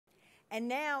And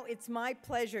now it's my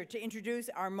pleasure to introduce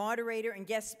our moderator and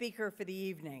guest speaker for the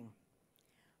evening.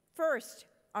 First,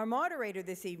 our moderator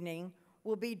this evening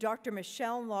will be Dr.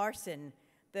 Michelle Larson,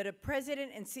 the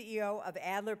President and CEO of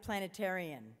Adler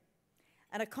Planetarium,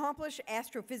 an accomplished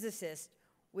astrophysicist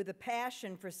with a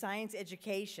passion for science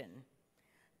education.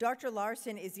 Dr.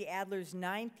 Larson is the Adler's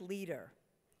 9th leader.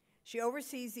 She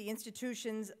oversees the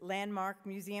institution's landmark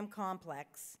museum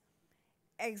complex,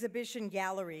 exhibition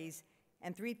galleries,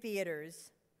 and 3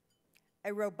 theaters,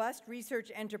 a robust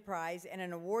research enterprise, and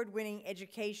an award-winning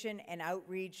education and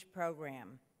outreach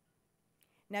program.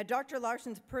 Now, Dr.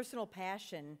 Larson's personal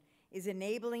passion is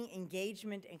enabling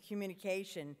engagement and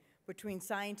communication between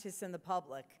scientists and the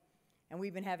public, and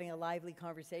we've been having a lively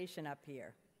conversation up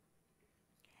here.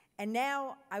 And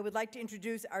now, I would like to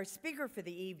introduce our speaker for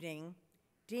the evening,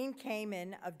 Dean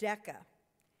Kamen of DEKA.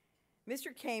 Mr.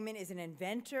 Kamen is an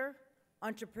inventor,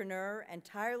 entrepreneur, and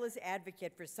tireless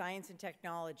advocate for science and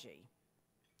technology.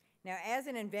 Now, as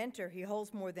an inventor, he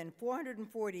holds more than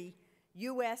 440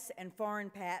 US and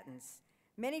foreign patents,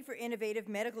 many for innovative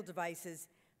medical devices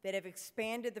that have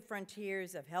expanded the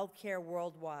frontiers of healthcare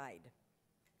worldwide.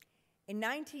 In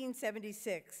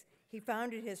 1976, he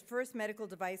founded his first medical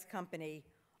device company,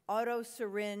 Auto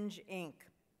Syringe, Inc.,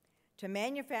 to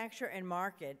manufacture and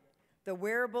market the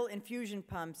wearable infusion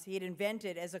pumps he had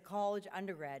invented as a college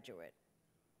undergraduate.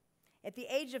 At the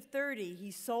age of 30, he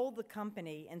sold the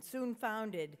company and soon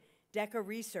founded DEKA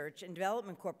Research and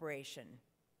Development Corporation.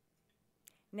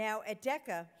 Now, at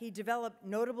DEKA, he developed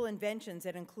notable inventions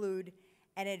that include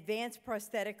an advanced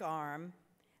prosthetic arm,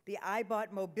 the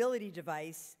iBot mobility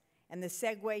device, and the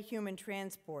Segway human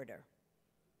transporter.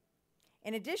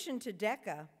 In addition to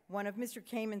DEKA, one of Mr.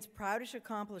 Kamen's proudest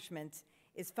accomplishments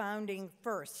is founding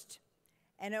FIRST,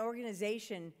 an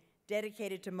organization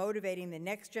dedicated to motivating the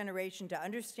next generation to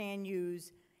understand,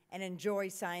 use, and enjoy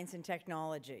science and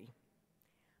technology.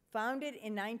 Founded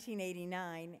in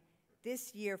 1989,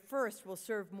 this year FIRST will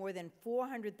serve more than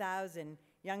 400,000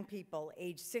 young people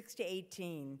aged 6 to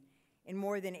 18 in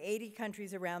more than 80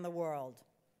 countries around the world.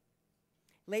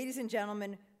 Ladies and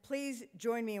gentlemen, please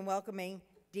join me in welcoming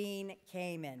Dean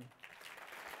Kamen.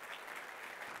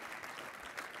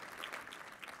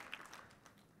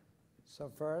 So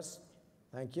first,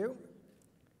 thank you.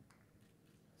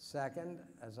 Second,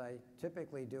 as I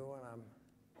typically do when I'm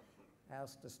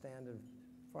asked to stand in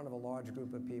front of a large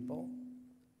group of people,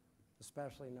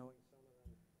 especially knowing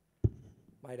some of them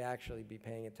might actually be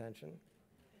paying attention,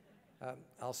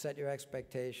 I'll set your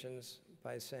expectations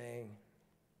by saying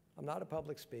I'm not a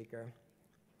public speaker,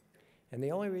 and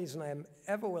the only reason I'm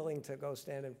ever willing to go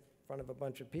stand in front of a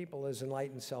bunch of people is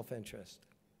enlightened self-interest.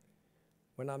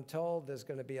 When I'm told there's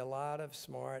going to be a lot of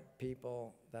smart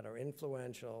people that are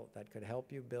influential that could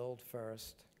help you build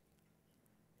FIRST,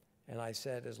 and I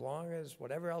said, as long as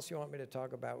whatever else you want me to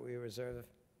talk about, we reserve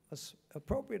an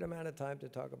appropriate amount of time to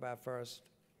talk about FIRST,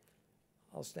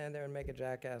 I'll stand there and make a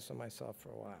jackass of myself for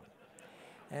a while.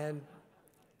 And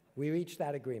we reached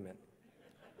that agreement.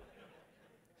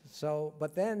 So,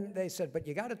 but then they said, but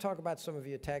you got to talk about some of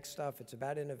your tech stuff. It's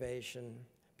about innovation.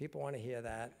 People want to hear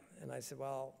that. And I said,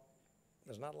 well,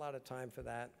 there's not a lot of time for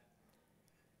that.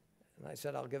 And I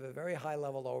said, I'll give a very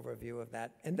high-level overview of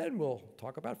that, and then we'll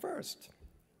talk about FIRST.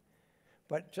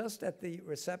 But just at the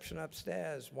reception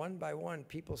upstairs, one by one,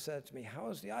 people said to me,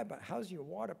 how's the iBot? How's your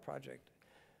water project?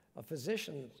 A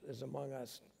physician is among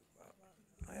us.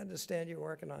 I understand you're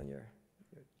working on your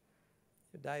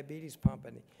diabetes pump.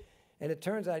 And it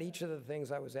turns out each of the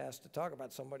things I was asked to talk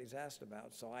about, somebody's asked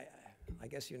about. So I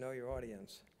guess you know your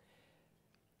audience.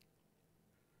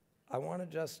 I want to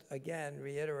just, again,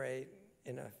 reiterate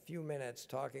in a few minutes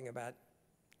talking about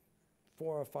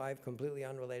 4 or 5 completely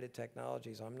unrelated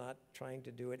technologies. I'm not trying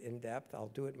to do it in depth.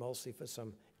 I'll do it mostly for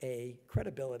some A,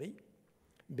 credibility,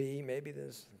 B, maybe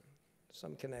there's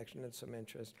some connection and some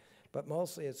interest. But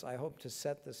mostly it's, I hope to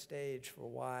set the stage for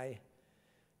why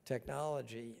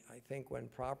technology, I think when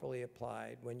properly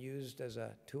applied, when used as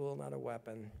a tool, not a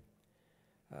weapon,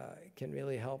 can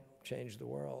really help change the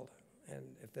world. And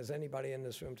if there's anybody in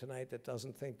this room tonight that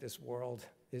doesn't think this world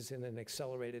is in an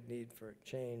accelerated need for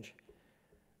change,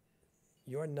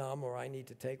 you're numb, or I need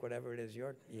to take whatever it is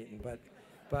you're eating.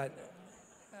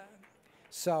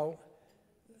 So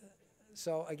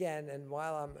again, and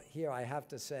while I'm here, I have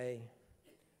to say,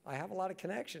 I have a lot of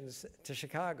connections to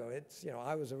Chicago. It's, you know,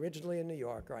 I was originally a New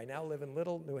Yorker. I now live in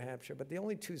Little, New Hampshire, but the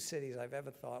only 2 cities I've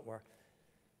ever thought were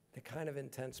the kind of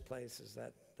intense places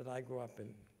that I grew up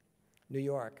in. New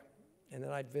York, and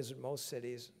then I'd visit most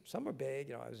cities. Some are big,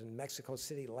 you know, I was in Mexico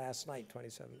City last night,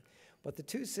 27. But the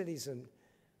 2 cities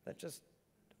that just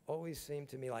always seemed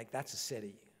to me like that's a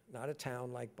city. not a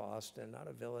town like Boston, not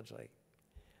a village like,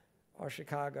 or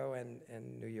Chicago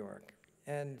and New York.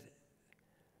 And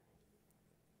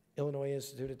Illinois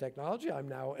Institute of Technology, I'm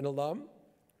now an alum.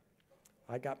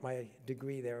 I got my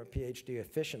degree there, a PhD,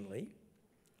 efficiently,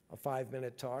 a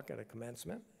 5-minute talk at a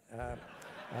commencement.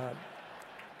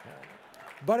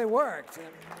 But it worked.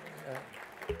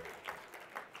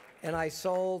 And I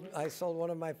sold one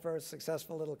of my first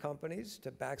successful little companies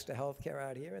to Baxter Healthcare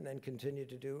out here, and then continued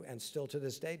to do, and still to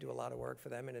this day, do a lot of work for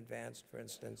them in advanced, for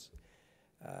instance,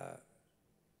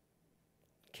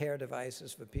 care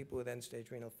devices for people with end-stage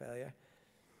renal failure.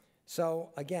 So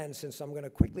again, since I'm going to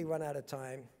quickly run out of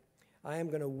time, I am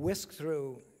going to whisk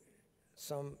through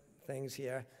some things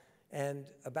here. And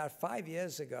about 5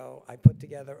 years ago, I put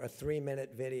together a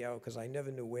 3-minute video because I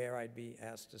never knew where I'd be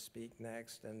asked to speak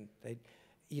next. And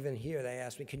even here, they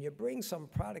asked me, can you bring some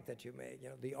product that you made? You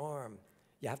know, the arm.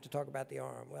 You have to talk about the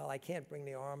arm. Well, I can't bring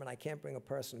the arm, and I can't bring a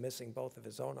person missing both of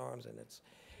his own arms.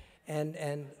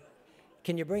 And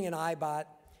can you bring an iBot?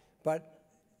 But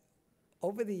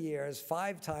over the years,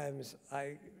 5 times,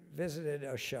 I visited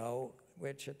a show,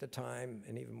 which at the time,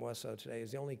 and even more so today,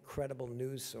 is the only credible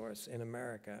news source in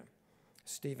America,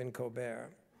 Stephen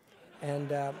Colbert.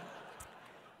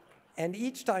 And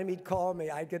each time he'd call me,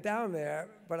 I'd get down there,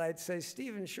 but I'd say,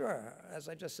 Stephen, sure, as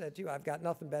I just said to you, I've got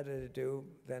nothing better to do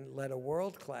than let a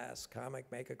world-class comic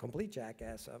make a complete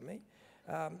jackass of me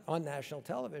on national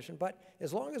television. But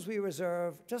as long as we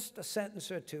reserve just a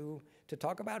sentence or two to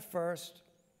talk about first,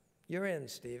 you're in,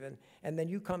 Stephen, and then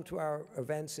you come to our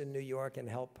events in New York and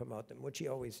help promote them, which he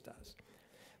always does.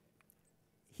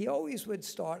 He always would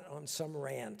start on some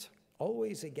rant,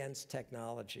 always against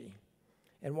technology.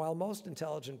 And while most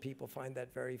intelligent people find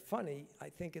that very funny, I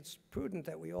think it's prudent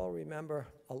that we all remember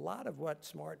a lot of what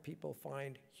smart people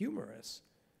find humorous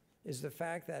is the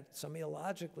fact that some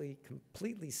illogically,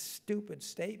 completely stupid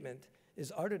statement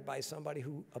is uttered by somebody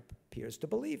who appears to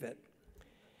believe it.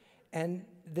 And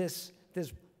this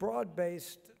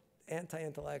broad-based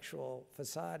anti-intellectual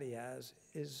facade he has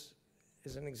is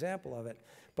an example of it.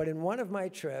 But in one of my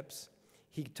trips,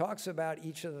 he talks about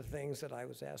each of the things that I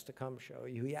was asked to come show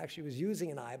you. He actually was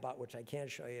using an iBot, which I can't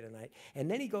show you tonight.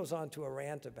 And then he goes on to a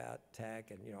rant about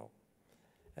tech, and, you know,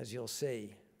 as you'll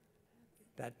see,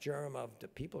 that germ of, do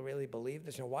people really believe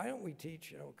this? You know, why don't we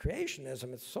teach, you know,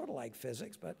 creationism? It's sort of like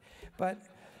physics, but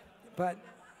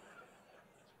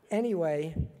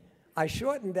anyway, I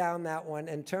shortened down that one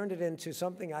and turned it into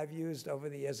something I've used over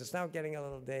the years. It's now getting a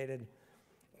little dated,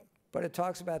 but it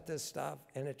talks about this stuff,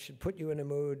 and it should put you in a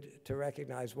mood to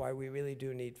recognize why we really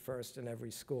do need FIRST in every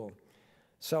school.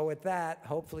 So with that,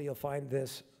 hopefully you'll find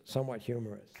this somewhat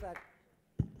humorous.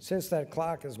 Since that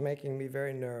clock is making me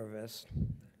very nervous,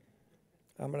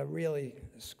 I'm going to really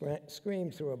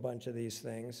scream through a bunch of these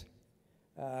things.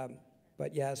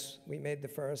 But yes, we made the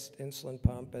first insulin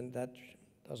pump, and that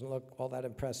doesn't look all that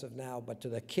impressive now, but to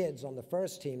the kids on the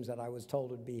first teams that I was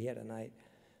told would be here tonight,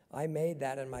 I made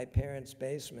that in my parents'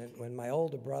 basement when my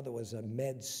older brother was a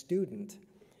med student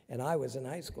and I was in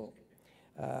high school.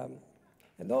 And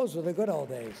those were the good old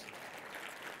days.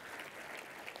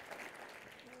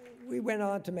 We went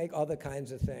on to make other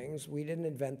kinds of things. We didn't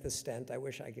invent the stent. I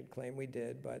wish I could claim we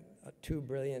did, but 2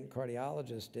 brilliant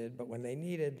cardiologists did. But when they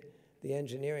needed the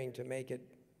engineering to make it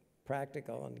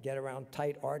practical and get around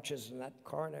tight arches in that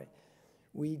coronary,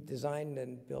 we designed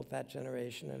and built that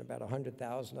generation, and about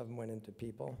 100,000 of them went into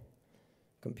people.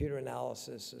 Computer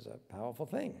analysis is a powerful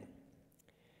thing.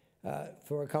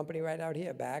 For a company right out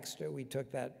here, Baxter, we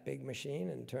took that big machine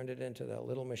and turned it into the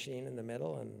little machine in the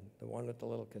middle and the one with the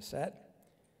little cassette.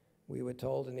 We were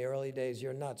told in the early days,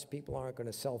 you're nuts, people aren't going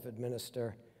to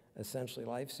self-administer essentially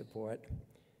life support.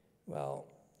 Well,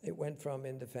 it went from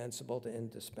indefensible to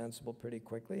indispensable pretty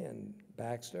quickly, and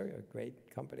Baxter, a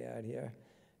great company out here,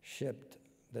 shipped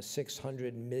the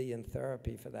 600 million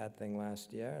therapy for that thing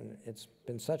last year, and it's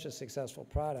been such a successful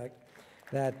product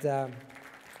that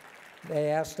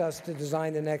they asked us to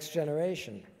design the next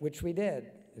generation, which we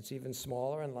did. It's even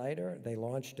smaller and lighter. They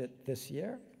launched it this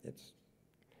year.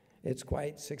 It's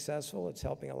quite successful. It's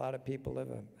helping a lot of people live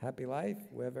a happy life.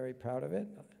 We're very proud of it.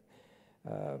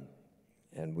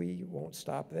 And we won't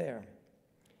stop there.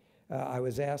 I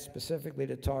was asked specifically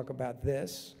to talk about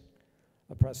this,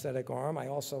 a prosthetic arm. I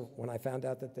also, when I found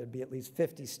out that there'd be at least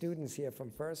 50 students here from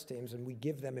first teams, and we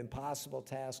give them impossible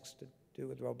tasks to do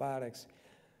with robotics,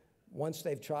 once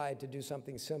they've tried to do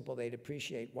something simple, they'd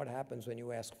appreciate what happens when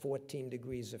you ask 14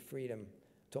 degrees of freedom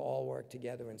to all work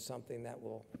together in something that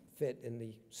will fit in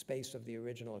the space of the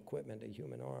original equipment, a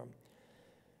human arm.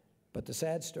 But the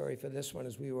sad story for this one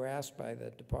is we were asked by the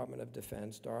Department of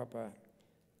Defense, DARPA,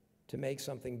 to make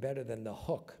something better than the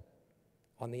hook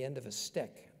on the end of a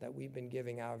stick that we've been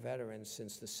giving our veterans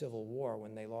since the Civil War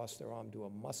when they lost their arm to a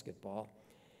musket ball.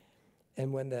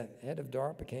 And when the head of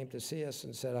DARPA came to see us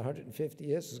and said 150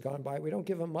 years has gone by, we don't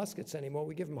give them muskets anymore,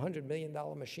 we give them $100 million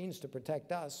machines to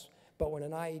protect us, but when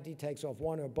an IED takes off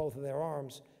one or both of their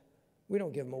arms, we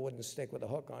don't give them a wooden stick with a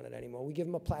hook on it anymore, we give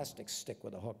them a plastic stick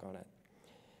with a hook on it.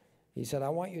 He said, I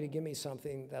want you to give me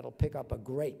something that'll pick up a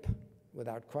grape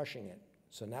without crushing it.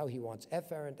 So now he wants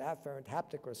efferent, afferent,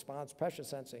 haptic response, pressure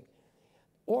sensing.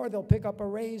 Or they'll pick up a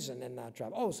raisin and not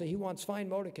drop. Oh, so he wants fine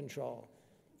motor control.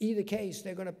 Either case,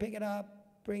 they're going to pick it up,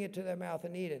 bring it to their mouth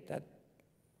and eat it. That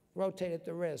rotate at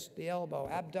the wrist, the elbow,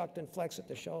 abduct and flex at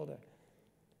the shoulder.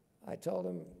 I told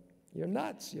him, you're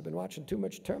nuts. You've been watching too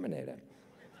much Terminator.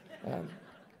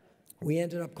 We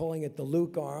ended up calling it the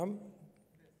Luke arm.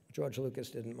 George Lucas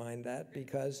didn't mind that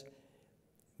because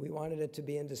we wanted it to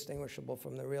be indistinguishable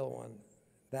from the real one.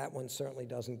 That one certainly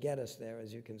doesn't get us there,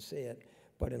 as you can see it.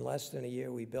 But in less than a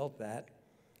year, we built that.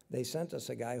 They sent us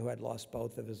a guy who had lost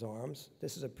both of his arms.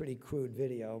 This is a pretty crude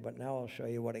video, but now I'll show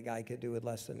you what a guy could do with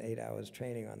less than 8 hours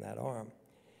training on that arm.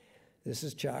 This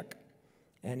is Chuck,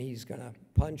 and he's going to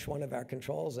punch one of our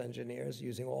controls engineers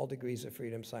using all degrees of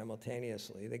freedom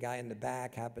simultaneously. The guy in the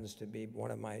back happens to be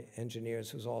one of my engineers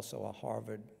who's also a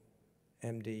Harvard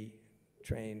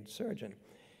MD-trained surgeon.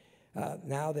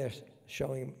 Now they're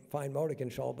showing fine motor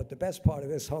control, but the best part of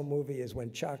this whole movie is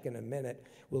when Chuck, in a minute,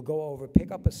 will go over,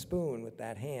 pick up a spoon with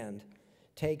that hand,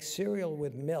 take cereal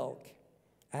with milk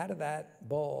out of that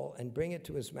bowl and bring it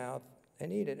to his mouth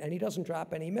and eat it. And he doesn't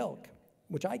drop any milk,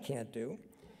 which I can't do.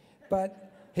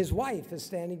 But his wife is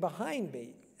standing behind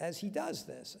me as he does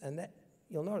this. And that,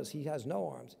 you'll notice he has no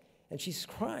arms. And she's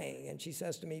crying, and she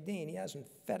says to me, Dean, he hasn't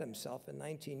fed himself in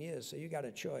 19 years, so you got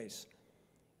a choice.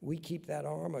 We keep that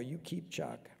arm or you keep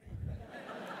Chuck.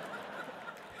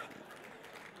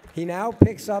 He now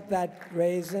picks up that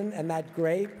raisin and that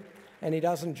grape, and he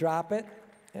doesn't drop it,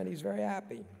 and he's very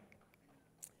happy.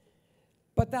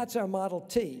 But that's our Model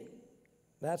T.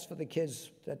 That's for the kids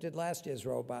that did last year's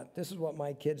robot. This is what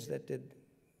my kids that did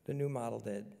the new model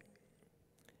did.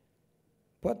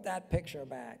 Put that picture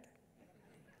back.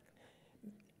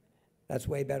 That's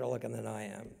way better looking than I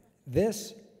am.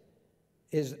 This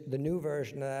is the new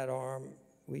version of that arm.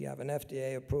 We have an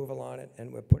FDA approval on it,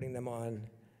 and we're putting them on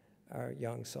our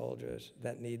young soldiers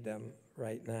that need them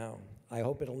right now. I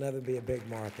hope it'll never be a big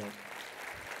market.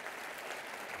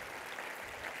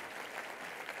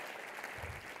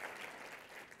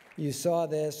 You saw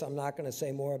this. I'm not going to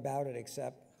say more about it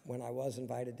except when I was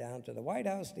invited down to the White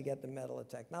House to get the Medal of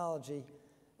Technology.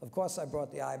 Of course, I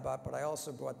brought the iBot, but I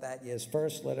also brought that year's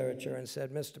first literature and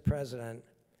said, Mr. President,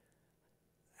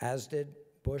 as did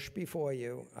Bush before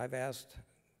you, I've asked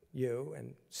you,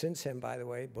 and since him, by the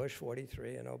way, Bush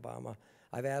 43 and Obama,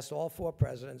 I've asked all 4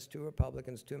 presidents, 2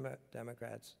 Republicans, 2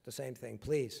 Democrats, the same thing.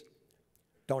 Please,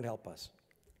 don't help us.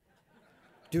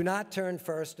 Do not turn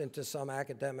first into some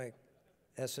academic,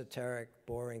 esoteric,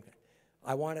 boring thing.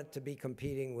 I want it to be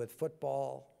competing with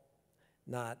football,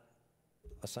 not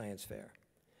a science fair.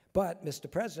 But, Mr.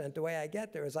 President, the way I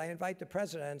get there is I invite the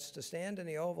presidents to stand in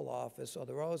the Oval Office or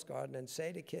the Rose Garden and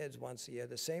say to kids once a year,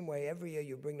 the same way every year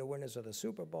you bring the winners of the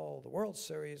Super Bowl, the World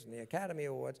Series, and the Academy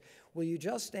Awards, will you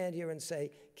just stand here and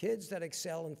say, kids that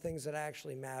excel in things that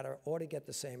actually matter ought to get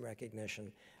the same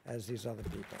recognition as these other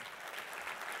people.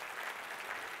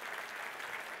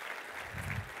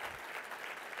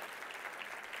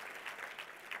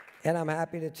 And I'm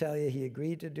happy to tell you he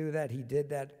agreed to do that. He did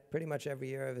that pretty much every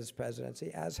year of his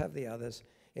presidency, as have the others,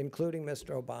 including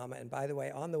Mr. Obama. And by the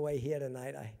way, on the way here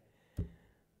tonight, I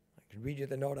could read you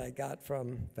the note I got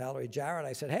from Valerie Jarrett.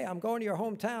 I said, hey, I'm going to your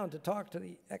hometown to talk to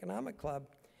the Economic Club.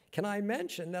 Can I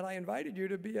mention that I invited you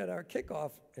to be at our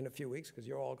kickoff in a few weeks, because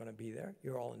you're all going to be there.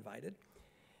 You're all invited.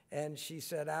 And she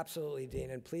said, absolutely,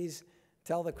 Dean, and please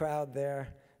tell the crowd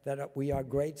there that we are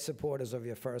great supporters of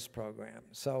your first program.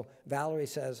 So Valerie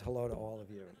says hello to all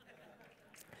of you.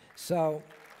 So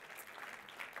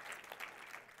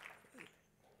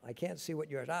I can't see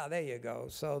what yours, there you go.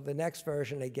 So the next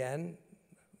version again,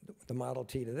 the Model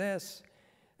T to this,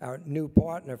 our new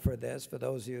partner for this, for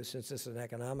those of you, since this is an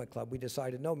economic club, we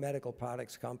decided no medical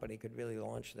products company could really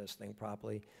launch this thing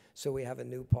properly. So we have a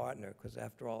new partner, because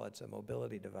after all, it's a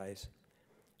mobility device.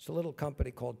 It's a little company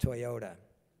called Toyota.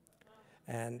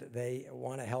 And they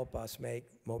want to help us make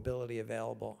mobility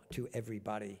available to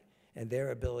everybody. And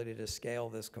their ability to scale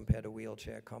this compared to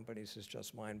wheelchair companies is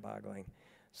just mind-boggling.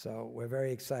 So we're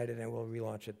very excited, and we'll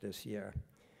relaunch it this year.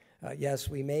 Yes,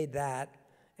 we made that,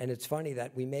 and it's funny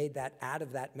that we made that out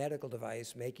of that medical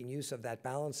device, making use of that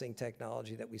balancing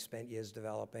technology that we spent years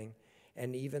developing.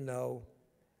 And even though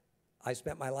I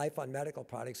spent my life on medical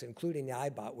products, including the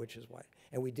iBot, which is why.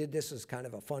 And we did this as kind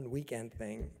of a fun weekend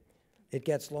thing. It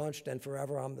gets launched, and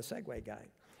forever I'm the Segway guy.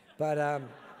 But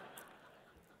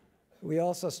we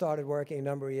also started working a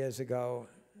number of years ago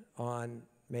on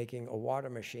making a water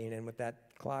machine, and with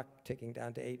that clock ticking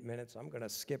down to 8 minutes, I'm going to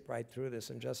skip right through this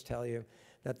and just tell you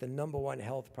that the #1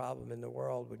 health problem in the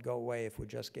world would go away if we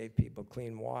just gave people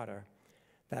clean water.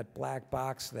 That black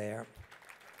box there,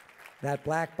 that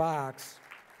black box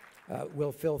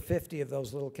will fill 50 of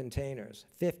those little containers,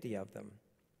 50 of them,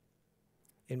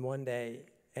 in one day,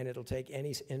 and it'll take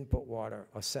any input water,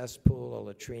 a cesspool, a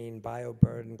latrine,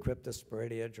 bioburden,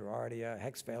 cryptosporidia, giardia,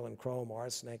 hexvalent chrome,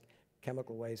 arsenic,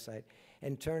 chemical waste site,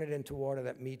 and turn it into water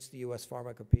that meets the US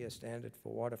Pharmacopoeia standard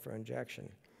for water for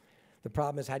injection. The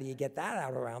problem is, how do you get that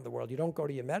out around the world? You don't go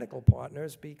to your medical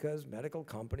partners, because medical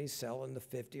companies sell in the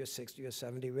 50 or 60 or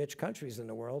 70 rich countries in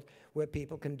the world where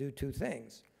people can do two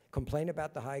things: complain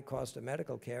about the high cost of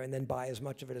medical care and then buy as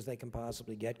much of it as they can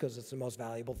possibly get because it's the most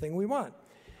valuable thing we want.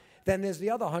 Then there's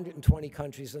the other 120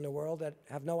 countries in the world that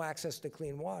have no access to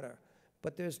clean water,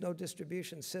 but there's no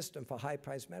distribution system for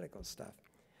high-priced medical stuff.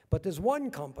 But there's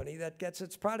one company that gets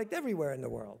its product everywhere in the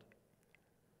world.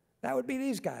 That would be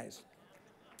these guys.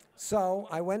 So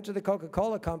I went to the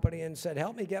Coca-Cola company and said,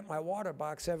 help me get my water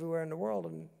box everywhere in the world,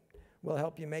 and we'll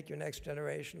help you make your next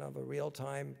generation of a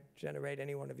real-time generate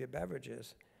any one of your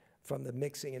beverages from the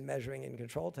mixing and measuring and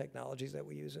control technologies that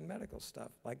we use in medical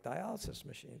stuff, like dialysis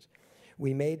machines.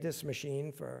 We made this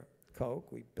machine for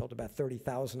Coke. We built about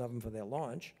 30,000 of them for their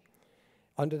launch,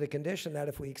 under the condition that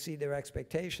if we exceed their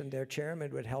expectation, their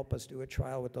chairman would help us do a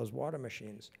trial with those water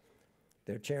machines.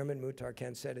 Their chairman, Muhtar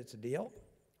Kent, said it's a deal.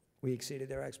 We exceeded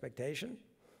their expectation.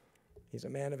 He's a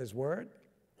man of his word.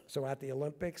 So at the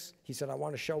Olympics, he said, I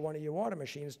want to show one of your water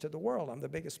machines to the world. I'm the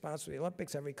biggest sponsor of the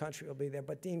Olympics. Every country will be there.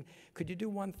 But Dean, could you do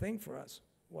one thing for us?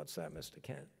 What's that, Mr.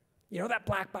 Kent? You know that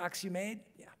black box you made?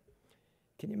 Yeah.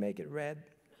 Can you make it red?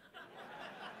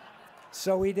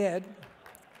 So we did.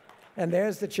 And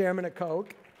there's the chairman of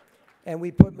Coke. And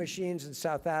we put machines in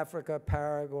South Africa,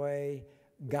 Paraguay,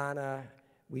 Ghana.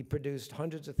 We produced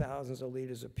hundreds of thousands of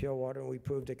liters of pure water, and we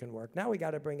proved it can work. Now we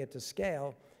got to bring it to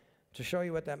scale to show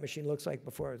you what that machine looks like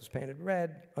before it's painted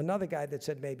red. Another guy that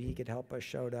said maybe he could help us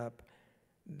showed up.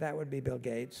 That would be Bill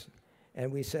Gates.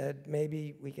 And we said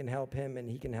maybe we can help him and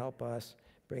he can help us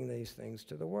bring these things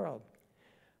to the world.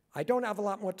 I don't have a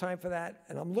lot more time for that,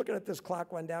 and I'm looking at this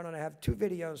clock run down, and I have 2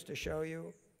 videos to show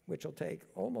you, which will take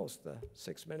almost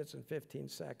 6 minutes and 15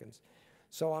 seconds.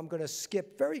 So I'm going to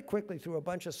skip very quickly through a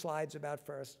bunch of slides about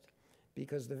FIRST,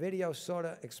 because the video sort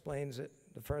of explains it.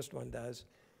 The first one does.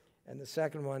 And the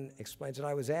second one explains it.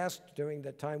 I was asked during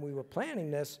the time we were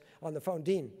planning this on the phone,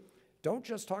 Dean, don't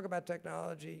just talk about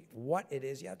technology, what it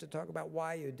is. You have to talk about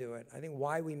why you do it. I think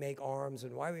why we make arms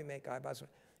and why we make iBots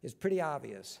is pretty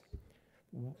obvious.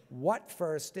 What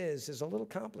FIRST is a little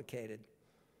complicated.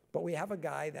 But we have a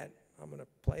guy that, I'm going to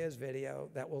play his video,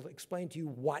 that will explain to you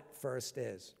what FIRST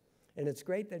is. And it's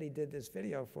great that he did this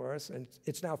video for us, and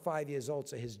it's now 5 years old,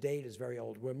 so his date is very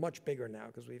old. We're much bigger now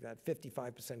because we've had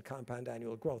 55% compound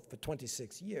annual growth for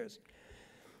 26 years.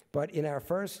 But in our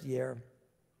first year,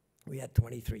 we had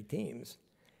 23 teams.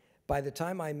 By the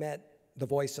time I met the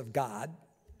voice of God,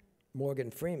 Morgan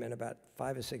Freeman, about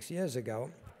 5 or 6 years ago,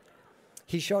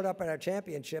 he showed up at our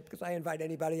championship because I invite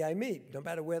anybody I meet. No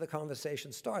matter where the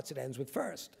conversation starts, it ends with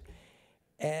FIRST.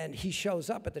 And he shows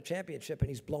up at the championship, and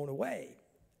he's blown away.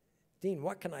 Dean,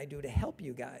 what can I do to help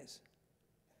you guys?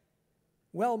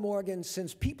 Well, Morgan,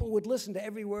 since people would listen to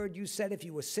every word you said if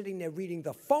you were sitting there reading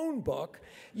the phone book,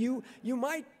 you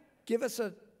might give us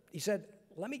he said,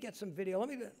 let me get some video,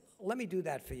 let me do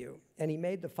that for you. And he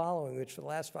made the following, which for the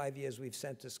last 5 years we've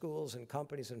sent to schools and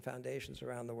companies and foundations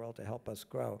around the world to help us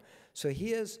grow. So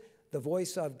here's the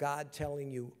voice of God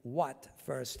telling you what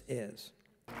FIRST is.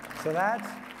 So that's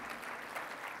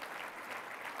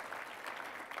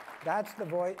the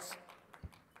voice.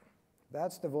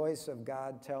 That's the voice of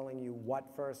God telling you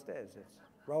what FIRST is. It's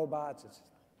robots.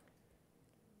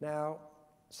 Now,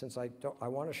 since I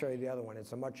want to show you the other one.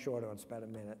 It's a much shorter one. It's about a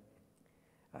minute.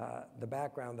 The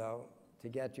background, though, to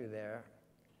get you there,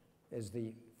 is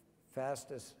the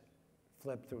fastest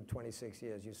flip through 26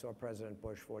 years. You saw President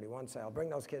Bush 41 say, I'll bring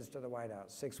those kids to the White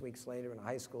House. 6 weeks later in a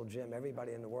high school gym,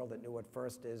 everybody in the world that knew what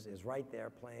FIRST is right there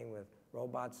playing with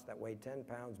robots that weigh 10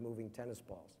 pounds moving tennis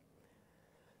balls.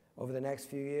 Over the next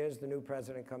few years, the new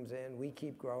president comes in. We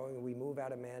keep growing. We move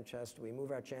out of Manchester. We move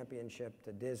our championship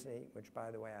to Disney, which, by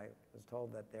the way, I was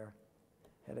told that their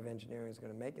head of engineering is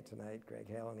going to make it tonight, Greg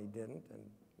Hale, and he didn't. And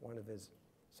one of his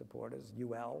supporters.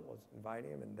 UL was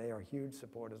inviting them, and they are huge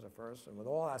supporters of FIRST. And with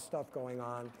all that stuff going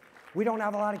on, we don't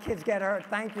have a lot of kids get hurt.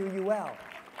 Thank you, UL.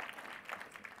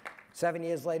 7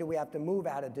 years later, we have to move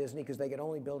out of Disney because they could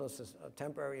only build us a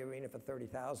temporary arena for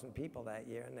 30,000 people that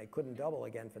year, and they couldn't double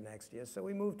again for next year. So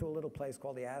we moved to a little place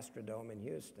called the Astrodome in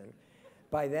Houston.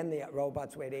 By then, the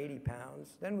robots weighed 80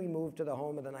 pounds. Then we moved to the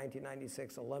home of the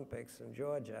 1996 Olympics in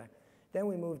Georgia. Then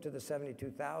we moved to the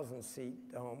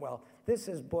 72,000-seat dome. Well, this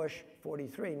is Bush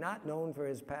 43, not known for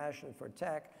his passion for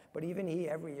tech, but even he,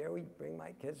 every year, we bring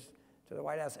my kids to the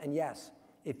White House. And yes,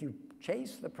 if you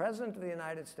chase the President of the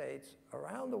United States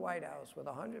around the White House with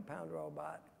a 100-pound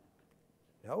robot,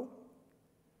 no,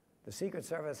 the Secret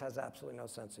Service has absolutely no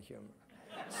sense of humor.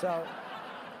 So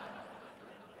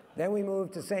then we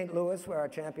moved to St. Louis, where our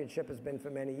championship has been for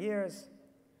many years.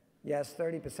 Yes,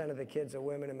 30% of the kids are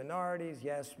women and minorities.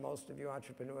 Yes, most of you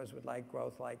entrepreneurs would like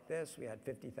growth like this. We had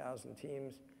 50,000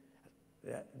 teams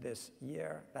this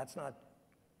year. That's not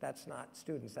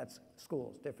students, that's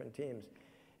schools, different teams.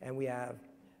 And we have,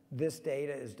 this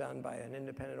data is done by an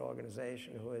independent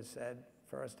organization who has said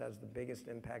FIRST has the biggest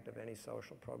impact of any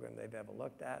social program they've ever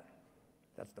looked at.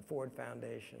 That's the Ford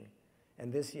Foundation.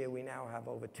 And this year, we now have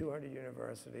over 200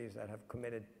 universities that have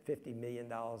committed $50 million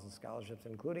in scholarships,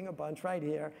 including a bunch right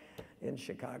here in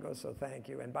Chicago, so thank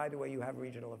you. And by the way, you have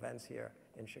regional events here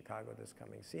in Chicago this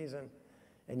coming season.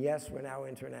 And yes, we're now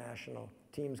international.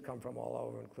 Teams come from all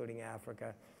over, including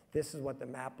Africa. This is what the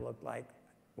map looked like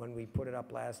when we put it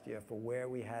up last year for where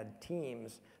we had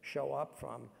teams show up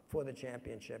from for the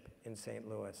championship in St.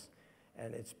 Louis.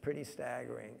 And it's pretty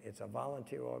staggering. It's a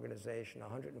volunteer organization,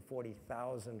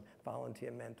 140,000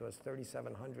 volunteer mentors,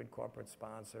 3,700 corporate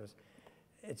sponsors.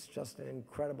 It's just an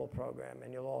incredible program,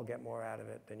 and you'll all get more out of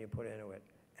it than you put into it,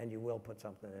 and you will put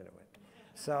something into it.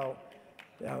 So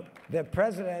the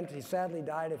president, he sadly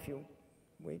died a few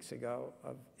weeks ago,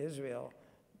 of Israel,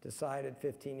 decided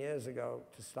 15 years ago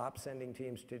to stop sending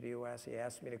teams to the US. He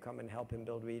asked me to come and help him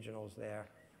build regionals there.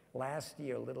 Last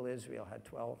year, Little Israel had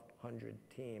 1,200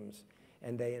 teams.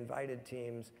 And they invited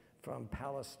teams from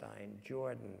Palestine,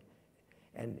 Jordan.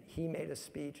 And he made a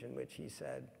speech in which he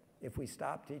said, if we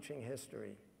stop teaching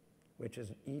history, which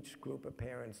is each group of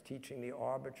parents teaching the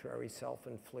arbitrary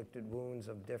self-inflicted wounds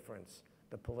of difference,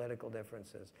 the political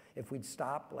differences, if we'd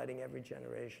stop letting every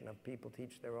generation of people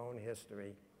teach their own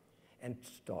history and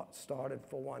started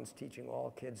for once teaching all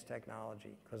kids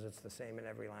technology, because it's the same in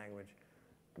every language,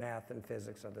 math and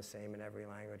physics are the same in every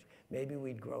language. Maybe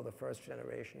we'd grow the first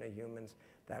generation of humans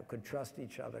that could trust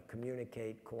each other,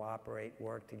 communicate, cooperate,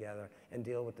 work together, and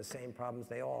deal with the same problems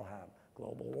they all have: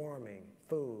 global warming,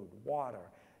 food,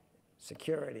 water,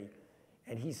 security.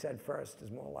 And he said FIRST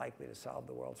is more likely to solve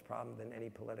the world's problem than any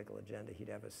political agenda he'd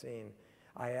ever seen.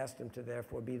 I asked him to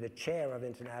therefore be the chair of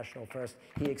International FIRST.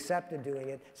 He accepted doing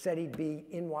it, said he'd be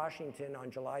in Washington on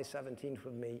July 17th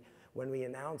with me when we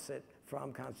announce it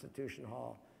from Constitution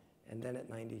Hall. And then at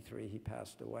 93, he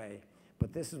passed away.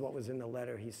 But this is what was in the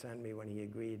letter he sent me when he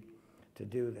agreed to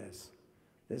do this.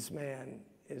 This man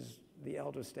is the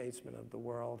elder statesman of the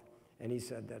world, and he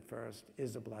said that FIRST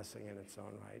is a blessing in its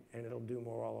own right, and it'll do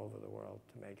more all over the world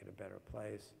to make it a better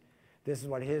place. This is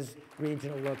what his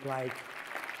regional looked like.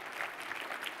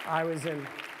 I was in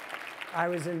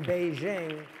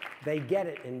Beijing. They get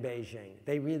it in Beijing.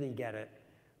 They really get it.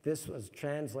 This was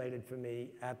translated for me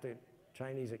at the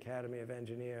Chinese Academy of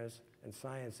Engineers and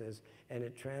Sciences, and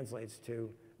it translates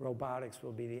to robotics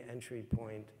will be the entry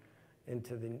point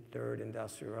into the third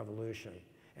industrial revolution.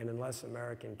 And unless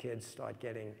American kids start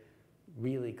getting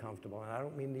really comfortable, and I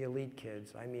don't mean the elite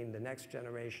kids, I mean the next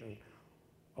generation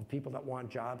of people that want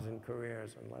jobs and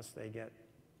careers, unless they get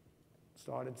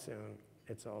started soon,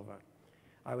 it's over.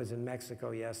 I was in Mexico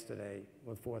yesterday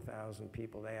with 4,000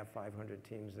 people. They have 500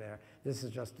 teams there. This is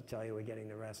just to tell you we're getting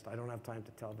the rest. I don't have time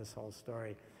to tell this whole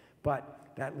story. But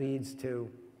that leads to,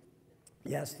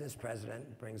 yes, this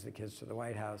president brings the kids to the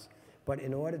White House. But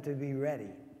in order to be ready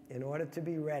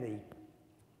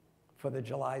for the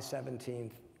July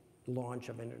 17th launch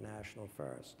of International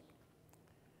FIRST,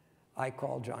 I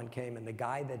called John Kamen, the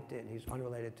guy that did, he's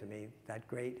unrelated to me, that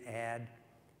great ad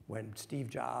when Steve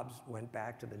Jobs went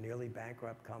back to the nearly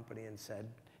bankrupt company and said,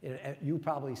 you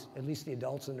probably, at least the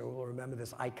adults in the room will remember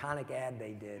this iconic ad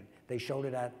they did. They showed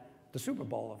it at the Super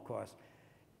Bowl, of course.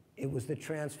 It was the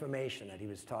transformation that he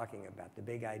was talking about, the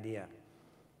big idea.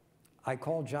 I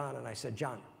called John and I said,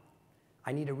 John,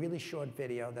 I need a really short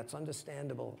video that's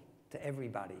understandable to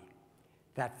everybody.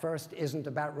 That FIRST isn't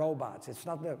about robots. It's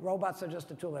not that robots are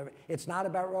just a tool. It's not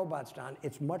about robots, John.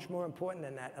 It's much more important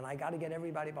than that, and I got to get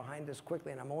everybody behind this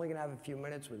quickly, and I'm only going to have a few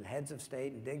minutes with heads of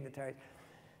state and dignitaries.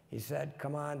 He said,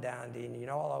 come on down, Dean. You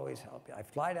know I'll always help you. I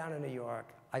fly down to New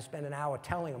York. I spend an hour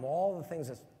telling him all the things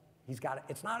that he's got.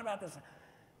 It's not about this.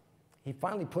 He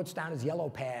finally puts down his yellow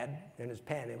pad and his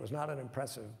pen. It was not an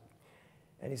impressive.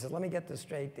 And he said, let me get this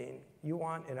straight, Dean. You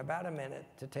want, in about a minute,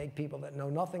 to take people that know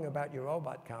nothing about your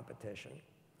robot competition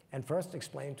and first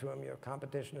explain to them your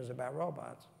competition is about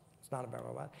robots. It's not about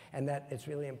robots. And that it's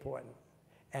really important.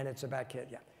 And it's about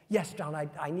kids. Yeah. Yes, John,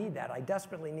 I need that. I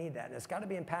desperately need that. And it's got to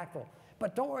be impactful.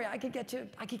 But don't worry, I could get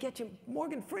you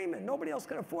Morgan Freeman. Nobody else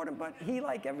can afford him, but he,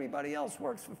 like everybody else,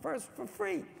 works for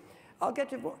free. I'll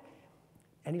get you.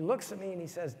 And he looks at me and he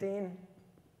says, Dean,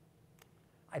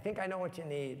 I think I know what you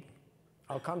need.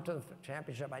 I'll come to the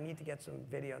championship. I need to get some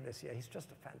video this year. He's just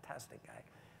a fantastic guy.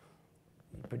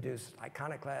 He produced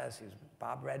Iconoclast. He was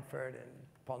Bob Redford and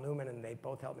Paul Newman, and they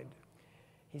both helped me.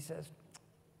 He says,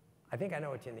 I think I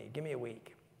know what you need. Give me a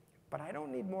week. But I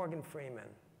don't need Morgan Freeman.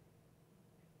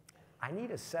 I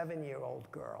need a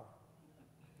 7-year-old girl.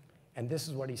 And this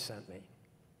is what he sent me.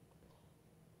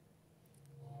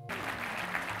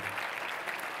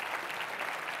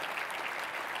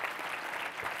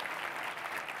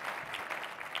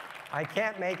 I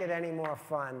can't make it any more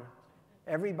fun.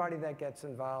 Everybody that gets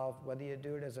involved, whether you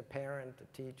do it as a parent,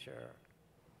 a teacher,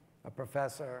 a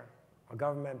professor, a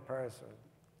government person,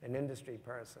 an industry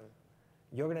person,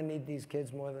 you're going to need these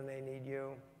kids more than they need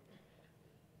you.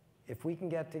 If we can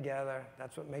get together,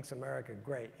 that's what makes America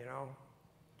great, you know?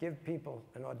 Give people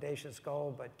an audacious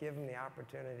goal, but give them the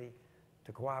opportunity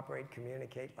to cooperate,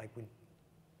 communicate, like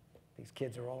these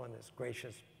kids are all in this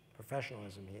gracious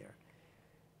professionalism here.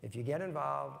 If you get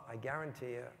involved, I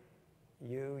guarantee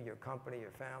you, your company,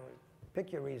 your family,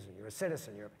 pick your reason. You're a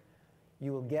citizen.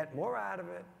 You will get more out of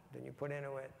it than you put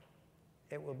into it.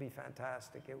 It will be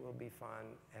fantastic. It will be fun,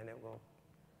 and it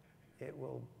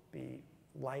will be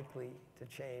likely to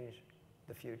change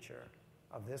the future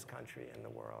of this country and the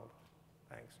world.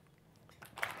 Thanks.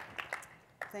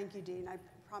 Thank you, Dean. I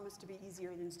promise to be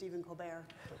easier than Stephen Colbert.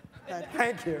 But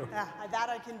thank you. That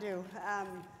I can do.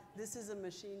 This is a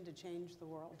machine to change the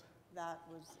world. That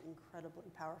was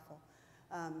incredibly powerful.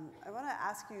 I want to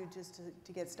ask you just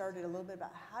to get started a little bit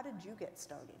about how did you get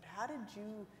started? How did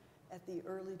you, at the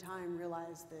early time,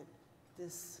 realize that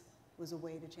this was a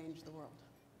way to change the world?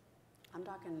 I'm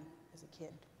talking as a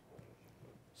kid.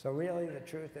 So really, the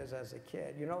truth is, as a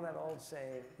kid, you know that old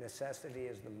saying, necessity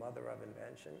is the mother of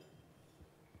invention?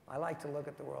 I like to look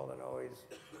at the world and always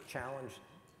challenge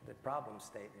the problem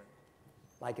statement.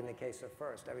 Like in the case of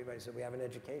FIRST, everybody said we have an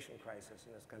education crisis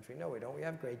in this country. No, we don't. We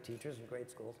have great teachers and great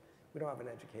schools. We don't have an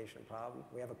education problem.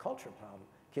 We have a culture problem.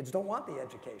 Kids don't want the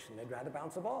education. They'd rather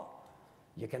bounce a ball.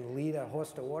 You can lead a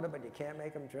horse to water, but you can't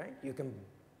make them drink. You can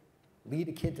lead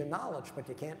a kid to knowledge, but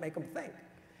you can't make them think.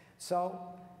 So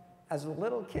as a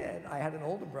little kid, I had an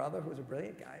older brother who was a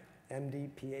brilliant guy, MD,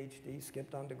 PhD,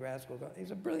 skipped undergrad school.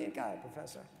 He's a brilliant guy,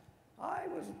 professor. I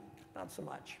was not so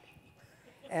much.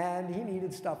 And he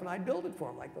needed stuff, and I'd build it for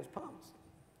him, like those pumps.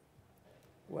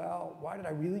 Well, why did I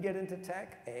really get into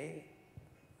tech? A,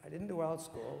 I didn't do well at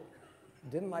school,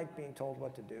 didn't like being told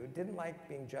what to do, didn't like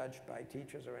being judged by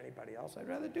teachers or anybody else. I'd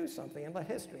rather do something and let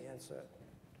history answer,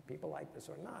 do people like this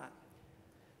or not?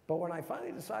 But when I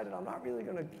finally decided I'm not really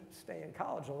going to stay in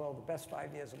college, although the best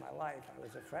 5 years of my life, I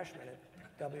was a freshman at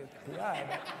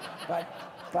WPI, but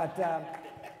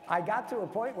I got to a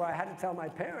point where I had to tell my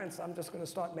parents, I'm just going to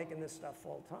start making this stuff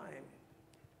full time.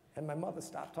 And my mother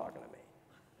stopped talking to me.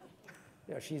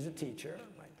 You know, she's a teacher.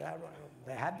 My dad,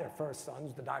 they had their first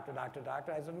sons, the doctor.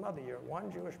 I said, Mother, you're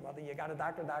one Jewish mother. You got a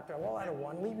doctor. Well, out of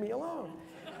one, leave me alone.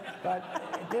 But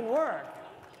it didn't work.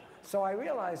 So I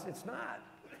realized it's not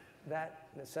that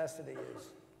necessity is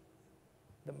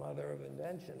the mother of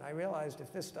invention. I realized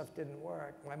if this stuff didn't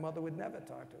work, my mother would never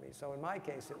talk to me. So in my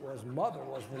case, it was mother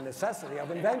was the necessity of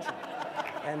invention.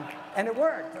 And it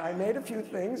worked. I made a few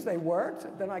things, they worked.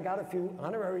 Then I got a few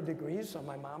honorary degrees, so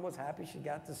my mom was happy. She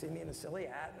got to see me in a silly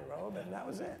hat and a robe, and that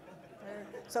was it.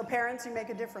 So parents, you make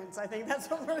a difference. I think that's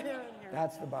what we're hearing here.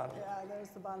 That's the bottom line. Yeah, that's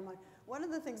the bottom line. One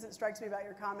of the things that strikes me about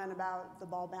your comment about the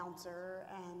ball bouncer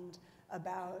and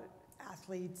about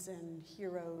athletes and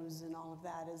heroes and all of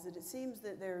that is that it seems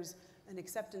that there's an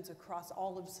acceptance across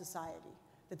all of society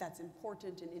that that's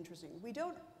important and interesting. We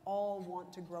don't all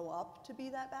want to grow up to be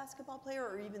that basketball player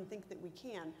or even think that we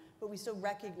can, but we still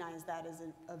recognize that as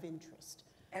of interest.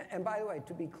 And by the way,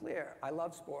 to be clear, I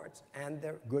love sports, and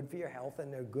they're good for your health,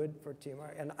 and they're good for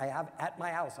teamwork. And I have, at my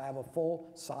house, I have a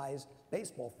full-size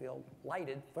baseball field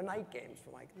lighted for night games.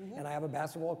 And I have a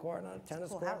basketball court and a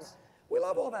tennis court. House. We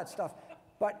love all that stuff.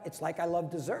 But it's like I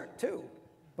love dessert, too.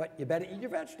 But you better eat your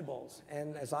vegetables.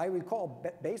 And as I recall,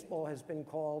 baseball has been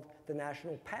called the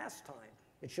national pastime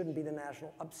It shouldn't be the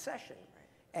national obsession.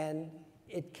 And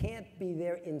it can't be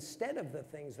there instead of the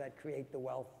things that create the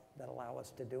wealth that allow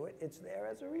us to do it. It's there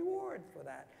as a reward for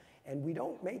that. And we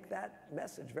don't make that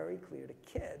message very clear to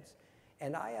kids.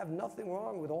 And I have nothing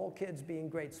wrong with all kids being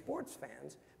great sports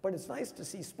fans, but it's nice to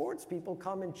see sports people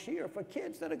come and cheer for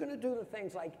kids that are going to do the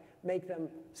things like make them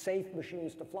safe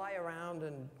machines to fly around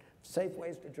and safe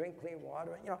ways to drink clean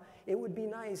water. You know, it would be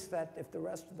nice that if the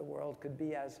rest of the world could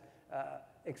be as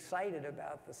excited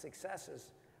about the successes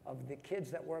of the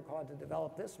kids that work hard to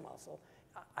develop this muscle.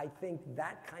 I think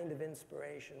that kind of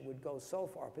inspiration would go so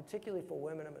far, particularly for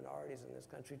women and minorities in this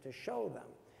country, to show them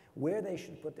where they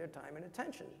should put their time and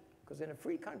attention. Because in a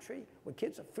free country, where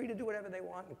kids are free to do whatever they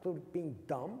want, including being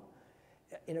dumb,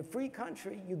 in a free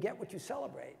country, you get what you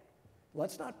celebrate.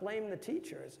 Let's not blame the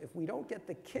teachers if we don't get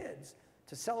the kids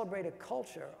to celebrate a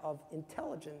culture of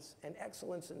intelligence and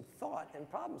excellence in thought and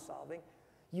problem solving.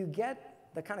 You get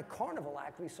the kind of carnival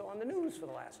act we saw on the news for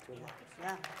the last 2 months.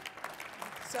 Yeah.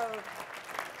 So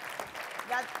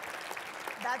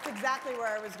that's exactly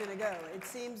where I was going to go. It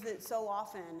seems that so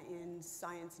often in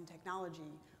science and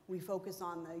technology, we focus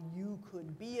on the you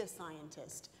could be a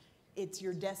scientist. It's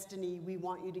your destiny. We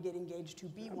want you to get engaged to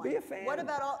be one. Be a fan. What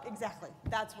about all, exactly,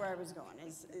 that's where I was going.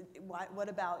 What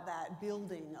about that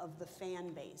building of the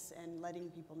fan base and letting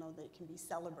people know that it can be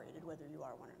celebrated whether you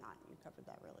are one or not? You covered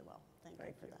that really well. Thank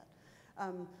you for that.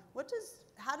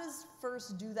 How does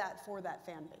FIRST do that for that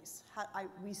fan base?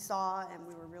 We saw and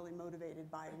we were really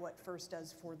motivated by what FIRST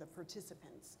does for the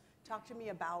participants. Talk to me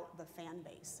about the fan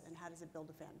base and how does it build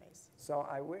a fan base? So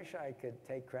I wish I could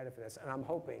take credit for this, and I'm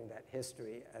hoping that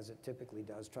history, as it typically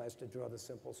does, tries to draw the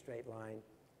simple straight line.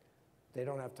 They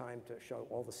don't have time to show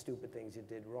all the stupid things you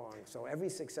did wrong. So every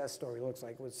success story looks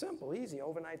like it was simple, easy,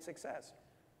 overnight success.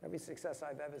 Every success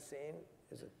I've ever seen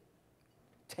is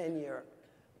a 10-year.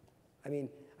 I mean,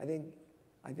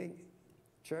 I think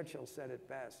Churchill said it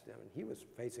best. I mean, he was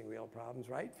facing real problems,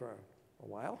 right, for a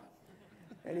while.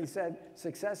 And he said,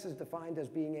 success is defined as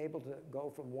being able to go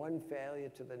from one failure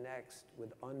to the next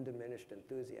with undiminished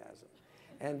enthusiasm.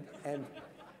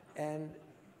 And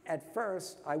at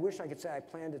first, I wish I could say I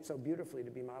planned it so beautifully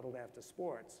to be modeled after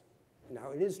sports.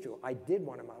 Now, it is true. I did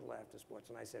want to model after sports,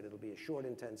 and I said it'll be a short,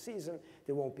 intense season.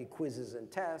 There won't be quizzes and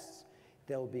tests.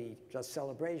 There'll be just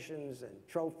celebrations and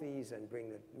trophies and bring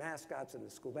the mascots and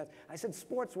the school best. I said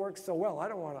sports works so well. I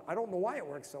don't know why it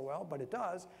works so well, but it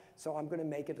does. So I'm going to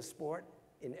make it a sport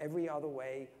in every other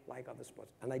way like other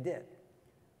sports. And I did.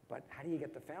 But how do you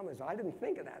get the families? I didn't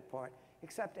think of that part,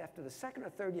 except after the second or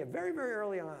third year, very, very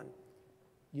early on,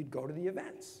 you'd go to the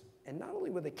events. And not only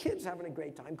were the kids having a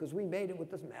great time, because we made it with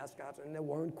the mascots, and there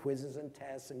weren't quizzes and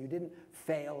tests, and you didn't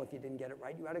fail if you didn't get it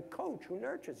right. You had a coach who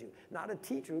nurtures you, not a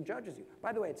teacher who judges you.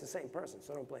 By the way, it's the same person,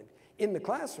 so don't blame me. In the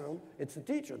classroom, it's the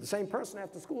teacher. The same person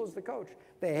after school is the coach.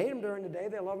 They hate him during the day.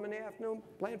 They love him in the afternoon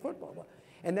playing football.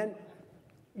 And then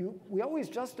we always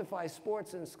justify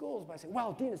sports in schools by saying,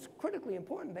 well, Dean, it's critically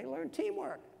important. They learn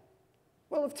teamwork.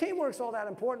 Well, if teamwork's all that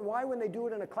important, why, when they do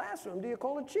it in a classroom, do you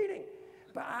call it cheating?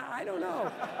 But I don't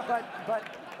know.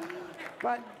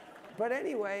 But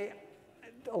anyway,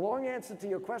 a long answer to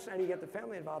your question, how do you get the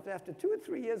family involved? After 2 or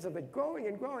 3 years of it growing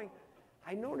and growing,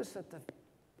 I noticed that the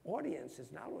audience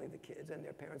is not only the kids and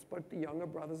their parents, but the younger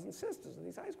brothers and sisters of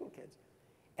these high school kids.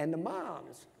 And the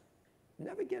moms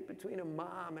never get between a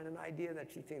mom and an idea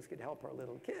that she thinks could help her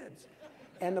little kids.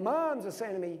 And the moms are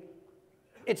saying to me,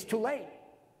 it's too late.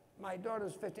 My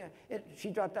daughter's 15.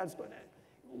 She dropped out of school.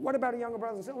 What about a younger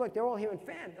brother and sister? Look, they're all here in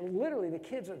fan. And literally, the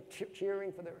kids are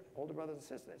cheering for their older brothers and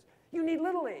sisters. You need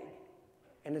Little League.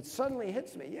 And it suddenly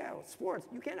hits me, yeah, well, sports,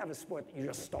 you can't have a sport that you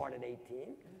just start at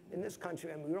 18. In this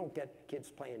country, I mean, we don't get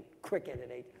kids playing cricket at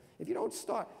 8. If you don't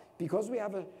start, because we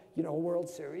have a World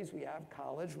Series, we have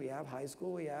college, we have high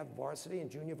school, we have varsity and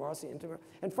junior varsity,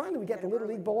 and finally we get the Little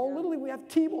League ball. Little League, we have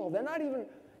T-ball. They're not even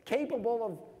capable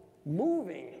of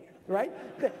moving, right?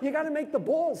 You got to make the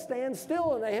ball stand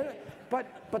still, and they hit it.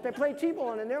 But they play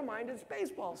T-ball, and in their mind, it's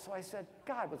baseball. So I said,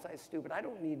 God, was I stupid? I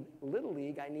don't need Little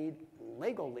League. I need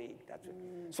Lego League. That's it.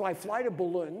 So I fly to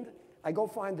Berlin. I go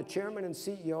find the chairman and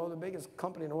CEO of the biggest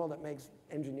company in the world that makes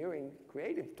engineering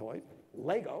creative toys,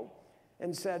 Lego,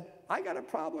 and said, I got a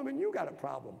problem, and you got a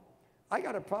problem. I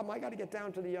got a problem. I got to get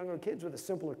down to the younger kids with a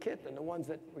simpler kit than the ones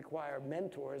that require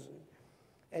mentors.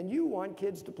 And you want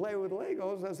kids to play with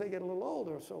Legos as they get a little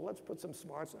older, so let's put some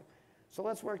smarts on. So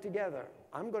let's work together.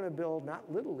 I'm going to build not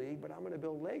Little League, but I'm going to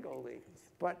build Lego League.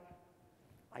 But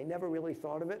I never really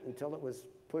thought of it until it was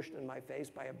pushed in my face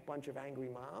by a bunch of angry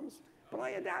moms. But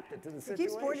I adapted to the situation. He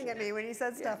keeps pointing at me when he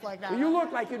says stuff like that. Well, you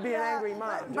look like you'd be an angry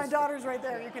mom. My daughter's right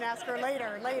there. You can ask her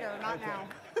later, not now.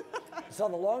 So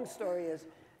the long story is,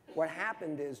 what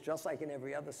happened is, just like in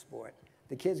every other sport,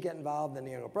 the kids get involved, then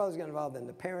the younger brothers get involved, then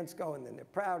the parents go, and then they're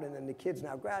proud, and then the kids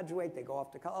now graduate, they go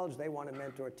off to college, they want to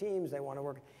mentor teams, they want to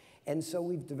work. And so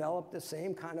we've developed the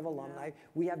same kind of alumni. Yeah.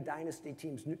 We have dynasty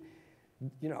teams.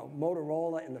 You know,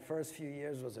 Motorola in the first few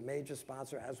years was a major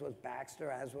sponsor, as was Baxter,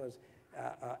 as was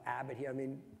Abbott here. I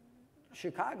mean,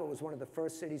 Chicago was one of the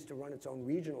first cities to run its own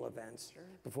regional events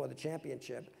before the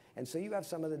championship. And so you have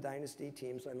some of the dynasty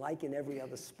teams, and like in every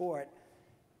other sport,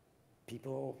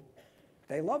 people,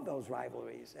 they love those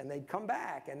rivalries, and they come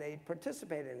back, and they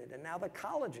participate in it. And now the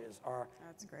colleges are...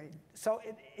 That's great. So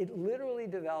it literally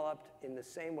developed in the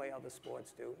same way other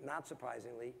sports do, not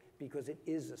surprisingly, because it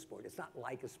is a sport. It's not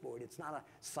like a sport. It's not a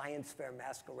science fair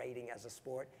masquerading as a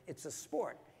sport. It's a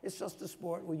sport. It's just a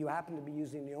sport where you happen to be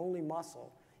using the only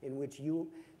muscle in which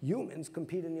humans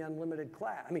compete in the unlimited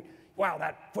class. I mean, wow,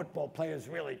 that football player is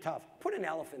really tough. Put an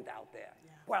elephant out there.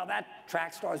 Yeah. Wow, that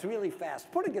track star is really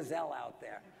fast. Put a gazelle out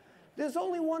there. There's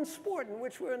only one sport in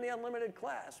which we're in the unlimited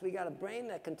class. We got a brain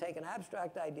that can take an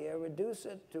abstract idea, reduce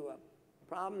it to a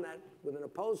problem that, with an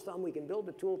opposed thumb, we can build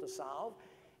a tool to solve,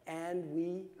 and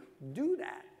we do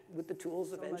that with the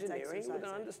tools of engineering, with an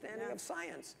understanding of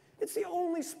science. It's the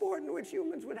only sport in which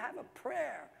humans would have a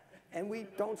prayer, and we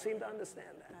don't seem to understand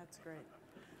that. That's great.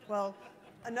 Well,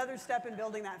 another step in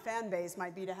building that fan base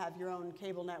might be to have your own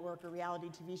cable network or reality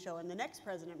TV show, and the next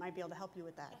president might be able to help you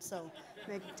with that. So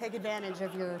take advantage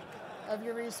of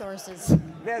your resources.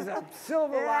 There's a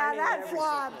silver lining.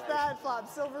 Yeah, that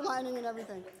flopped. Silver lining and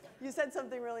everything. You said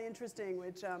something really interesting,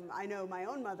 which I know my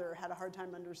own mother had a hard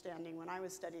time understanding when I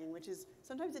was studying, which is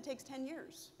sometimes it takes 10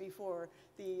 years before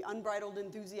the unbridled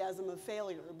enthusiasm of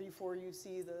failure, before you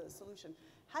see the solution.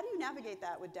 How do you navigate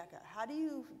that with DEKA? How do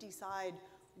you decide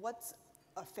what's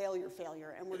a failure,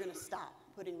 and we're going to stop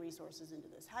putting resources into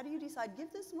this? How do you decide,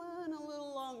 give this one a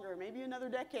little longer, maybe another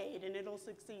decade, and it'll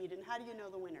succeed? And how do you know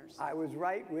the winners? I was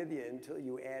right with you until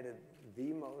you added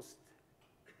the most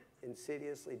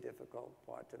insidiously difficult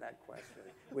part to that question,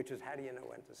 which is how do you know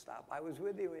when to stop? I was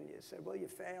with you and you said, well, you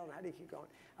fail, and how do you keep going?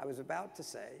 I was about to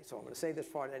say, so I'm going to say this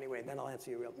part anyway, then I'll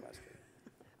answer your real question.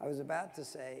 I was about to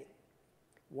say,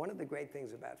 one of the great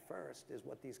things about FIRST is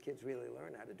what these kids really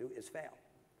learn how to do is fail.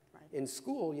 Right. In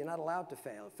school, you're not allowed to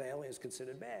fail. Failing is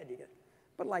considered bad.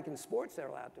 But like in sports, they're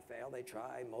allowed to fail. They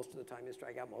try. Most of the time you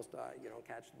strike out. Most you don't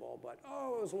catch the ball. But,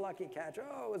 oh, it was a lucky catch.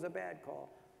 Oh, it was a bad call.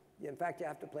 In fact, you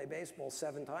have to play baseball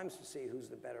 7 times to see who's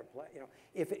the better player. You know,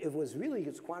 if it was really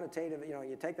it's quantitative, you know,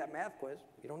 you take that math quiz,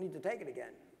 you don't need to take it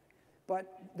again.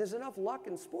 But there's enough luck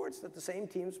in sports that the same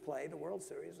teams play the World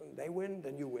Series, and they win,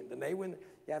 then you win, then they win.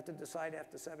 You have to decide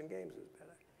after 7 games who's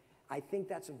better. I think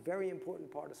that's a very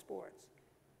important part of sports.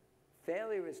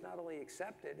 Failure is not only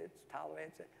accepted, it's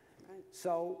tolerated. Right.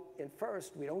 So in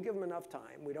FIRST, we don't give them enough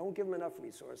time. We don't give them enough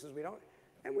resources.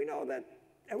 And we know that,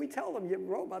 and we tell them your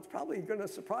robot's probably going to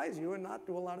surprise you and not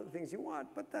do a lot of the things you want,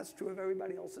 but that's true of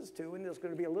everybody else's too, and there's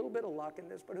going to be a little bit of luck in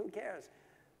this, but who cares?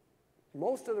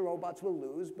 Most of the robots will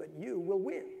lose, but you will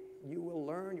win. You will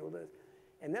learn, you will do.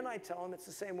 And then I tell them it's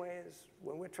the same way as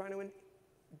when we're trying to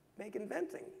make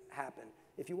inventing happen.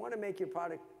 If you want to make your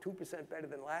product 2% better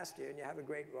than last year and you have a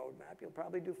great roadmap, you'll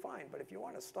probably do fine. But if you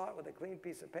want to start with a clean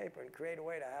piece of paper and create a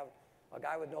way to have a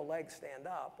guy with no legs stand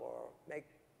up, or make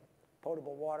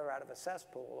potable water out of a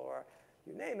cesspool, or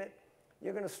you name it,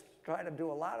 you're going to try to do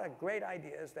a lot of great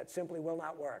ideas that simply will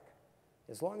not work.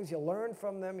 As long as you learn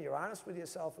from them, you're honest with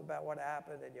yourself about what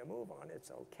happened, and you move on,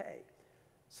 it's okay.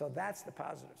 So that's the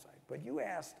positive side. But you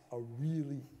asked a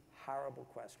really horrible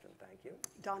question, thank you.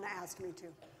 Donna asked me to.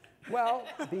 Well,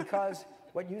 because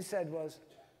what you said was,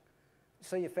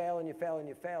 so you fail and you fail and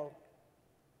you fail.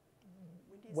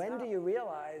 When do you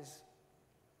realize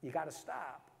you got to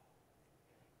stop?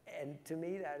 And to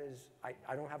me, that is,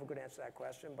 I don't have a good answer to that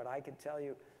question, but I could tell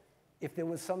you, if there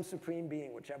was some supreme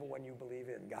being, whichever one you believe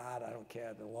in, God, I don't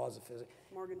care, the laws of physics.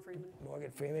 Morgan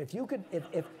Freeman. If you could,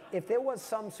 if there was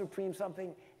some supreme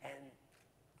something, and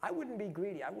I wouldn't be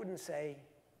greedy. I wouldn't say,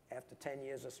 after 10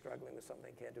 years of struggling with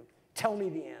something I can't do, tell me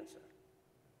the answer.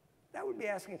 That would be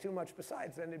asking too much.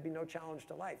 Besides, then there'd be no challenge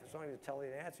to life. As long as you tell me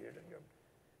the answer,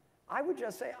 I would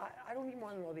just say, I don't even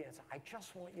want to know the answer. I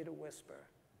just want you to whisper,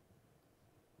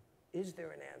 is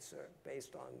there an answer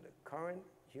based on the current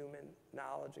human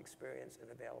knowledge, experience, and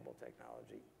available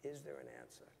technology? Is there an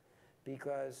answer?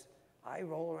 Because I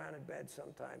roll around in bed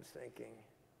sometimes thinking,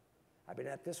 I've been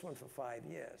at this one for 5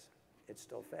 years. It's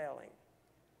still failing.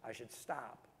 I should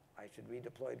stop. I should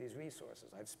redeploy these resources.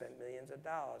 I've spent millions of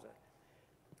dollars.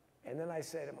 And then I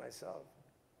say to myself,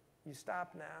 you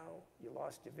stop now, you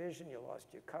lost your vision, you lost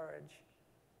your courage.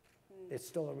 It's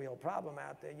still a real problem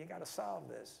out there. You got to solve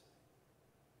this.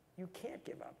 You can't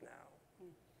give up now.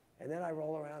 And then I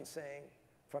roll around saying,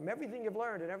 from everything you've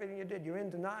learned and everything you did, you're in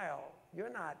denial. You're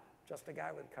not just a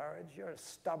guy with courage. You're a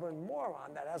stubborn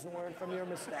moron that hasn't learned from your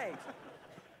mistakes.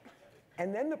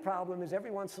 And then the problem is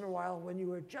every once in a while, when you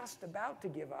were just about to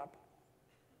give up,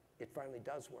 it finally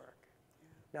does work.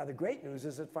 Now, the great news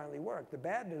is it finally worked. The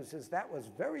bad news is that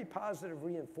was very positive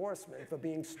reinforcement for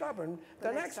being stubborn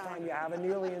the next time you have a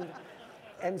nearly...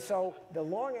 And so the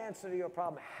long answer to your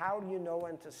problem, how do you know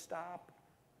when to stop?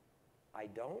 I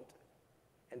don't.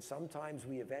 And sometimes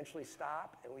we eventually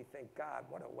stop and we think, God,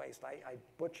 what a waste. I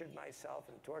butchered myself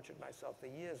and tortured myself for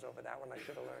years over that one. I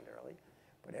should have learned early.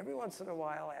 But every once in a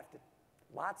while, after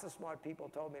lots of smart people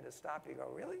told me to stop, you go,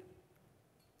 really?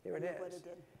 Here it is. What it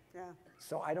did. Yeah.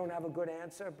 So I don't have a good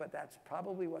answer, but that's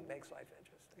probably what makes life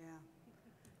interesting.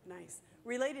 Yeah. Nice.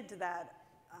 Related to that,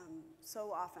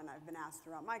 so often I've been asked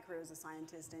throughout my career as a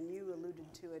scientist, and you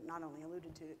alluded to it, not only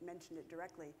alluded to it, mentioned it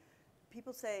directly.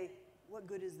 People say, what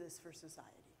good is this for society?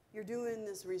 You're doing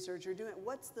this research,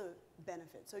 what's the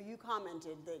benefit? So you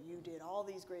commented that you did all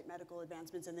these great medical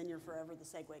advancements and then you're forever the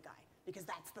Segway guy, because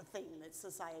that's the thing that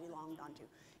society longed onto.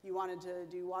 You wanted to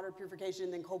do water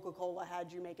purification, then Coca-Cola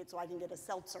had you make it so I can get a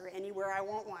seltzer anywhere I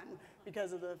want one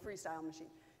because of the freestyle machine.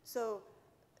 So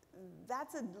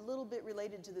that's a little bit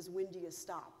related to this when do you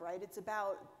stop, right? It's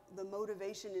about the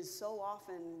motivation is so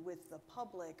often with the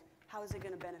public, how is it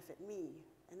going to benefit me?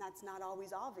 And that's not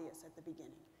always obvious at the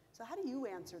beginning. So how do you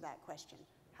answer that question?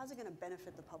 How's it going to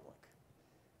benefit the public?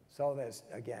 So there's,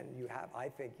 again, I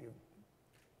think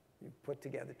you've put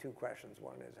together two questions.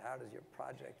 One is, how does your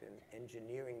project in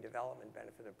engineering development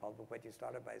benefit the public? But you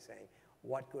started by saying,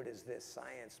 what good is this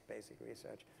science, basic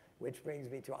research? Which brings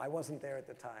me to, I wasn't there at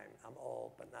the time. I'm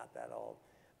old, but not that old.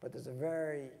 But there's a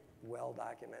very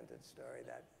well-documented story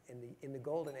that in the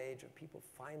golden age of people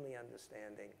finally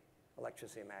understanding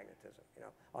electricity and magnetism.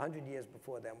 100 years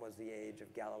before them was the age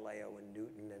of Galileo and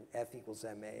Newton and F equals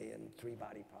ma and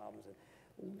three-body problems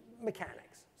and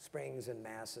mechanics, springs and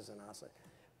masses and oscillators.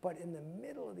 But in the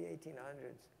middle of the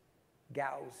 1800s,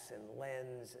 Gauss and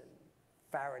Lenz and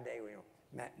Faraday,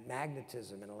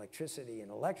 magnetism and electricity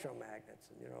and electromagnets,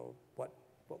 and what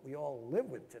we all live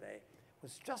with today,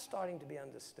 was just starting to be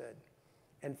understood.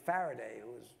 And Faraday,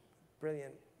 who was a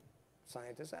brilliant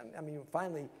scientist, I mean,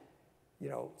 finally,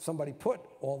 somebody put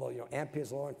all the,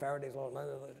 Ampere's law and Faraday's law and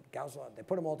Gauss' law, they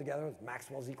put them all together with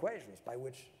Maxwell's equations, by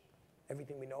which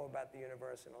everything we know about the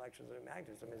universe and electricity and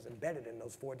magnetism is embedded in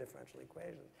those four differential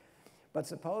equations. But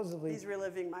supposedly... He's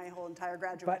reliving my whole entire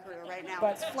graduate career right now.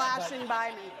 It's flashing by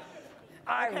me.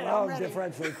 I love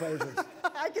differential equations.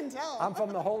 I can tell. I'm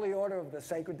from the holy order of the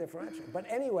sacred differential. But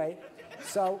anyway,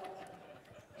 so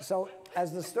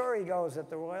as the story goes, at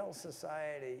the Royal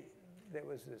Society, there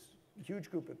was this huge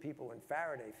group of people when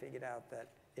Faraday figured out that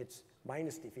it's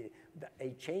minus defeated.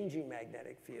 A changing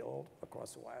magnetic field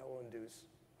across the wire will induce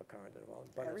a current in the world.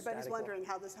 But everybody's wondering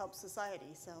how this helps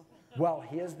society, so. Well,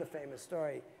 here's the famous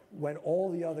story. When all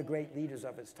the other great leaders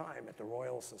of his time at the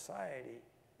Royal Society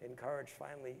encouraged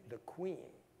finally the Queen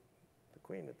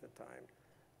at the time,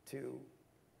 to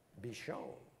be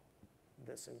shown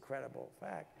this incredible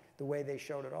fact, the way they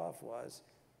showed it off was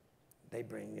they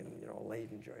bring in, a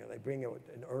Leyden journal, they bring in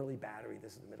an early battery,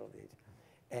 this is the middle of the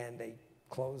 1800s, and they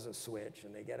close a switch,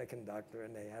 and they get a conductor,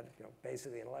 and they had,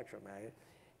 basically an electromagnet,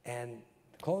 and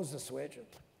close the switch, and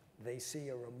they see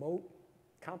a remote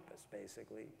compass,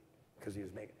 basically, because he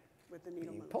was making with the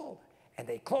needle being pulled. And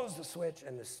they close the switch,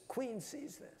 and the Queen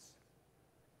sees this.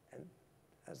 And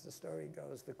as the story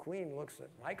goes, the Queen looks at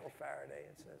Michael Faraday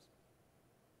and says,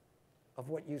 of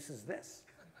what use is this?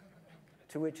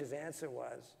 To which his answer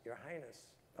was, Your Highness,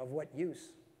 of what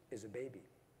use is a baby?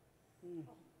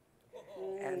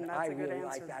 And I really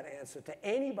like that answer to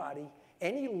anybody,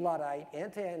 any Luddite,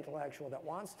 anti-intellectual that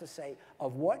wants to say,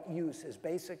 of what use is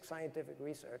basic scientific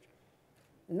research?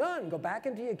 None. Go back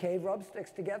into your cave, rub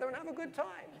sticks together, and have a good time.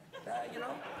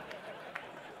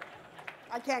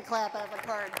 I can't clap, I have a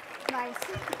card. Nice.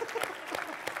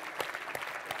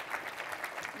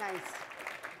 Nice.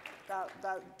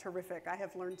 That terrific. I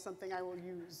have learned something I will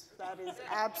use. That is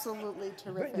absolutely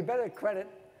terrific. But you better credit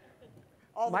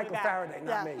Michael Faraday,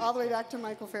 not me. All the way back to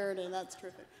Michael Faraday. That's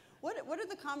terrific. What are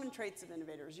the common traits of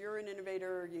innovators? You're an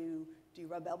innovator. Do you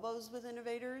rub elbows with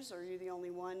innovators? Or are you the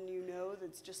only one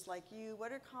that's just like you?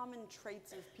 What are common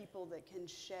traits of people that can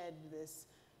shed this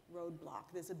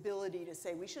roadblock, this ability to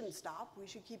say, we shouldn't stop, we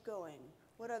should keep going?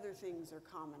 What other things are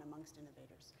common amongst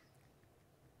innovators?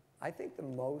 I think the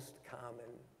most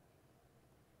common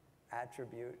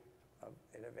attribute of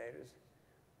innovators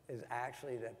is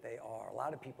actually that they are, a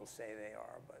lot of people say they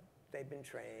are, but they've been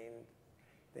trained,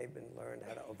 they've been learned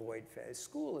how to avoid failure.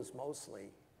 School is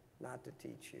mostly not to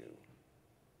teach you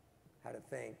how to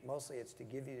think. Mostly it's to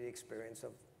give you the experience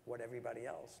of what everybody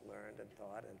else learned and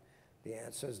thought, and the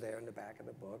answer's there in the back of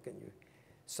the book.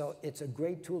 So it's a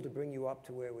great tool to bring you up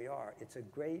to where we are. It's a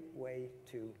great way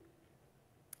to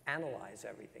analyze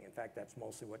everything. In fact, that's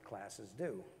mostly what classes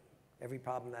do. Every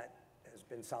problem that has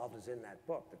been solved is in that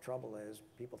book. The trouble is,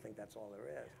 people think that's all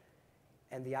there is.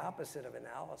 And the opposite of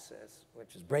analysis,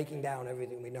 which is breaking down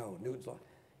everything we know, Newton's law,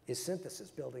 is synthesis,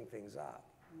 building things up.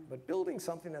 But building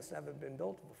something that's never been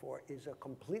built before is a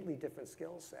completely different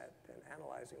skill set than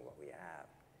analyzing what we have.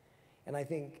 And I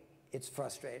think it's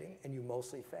frustrating, and you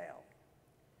mostly fail.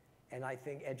 And I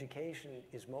think education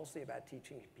is mostly about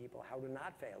teaching people how to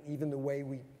not fail, even the way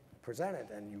we present it.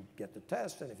 And you get the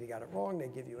test, and if you got it wrong, they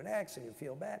give you an X, and you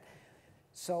feel bad.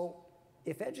 So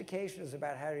if education is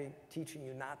about teaching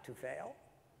you not to fail,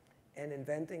 and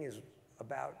inventing is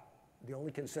about, the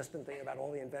only consistent thing about all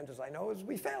the inventors I know is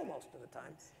we fail most of the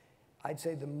time. I'd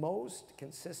say the most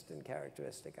consistent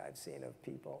characteristic I've seen of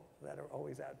people that are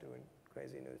always out doing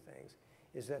crazy new things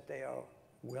is that they are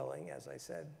willing, as I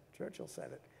said, Churchill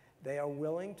said it, they are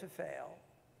willing to fail,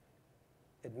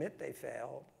 admit they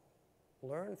failed,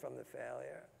 learn from the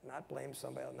failure, not blame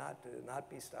somebody else, not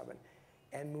be stubborn,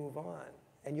 and move on.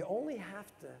 And you only have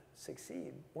to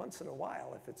succeed once in a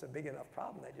while if it's a big enough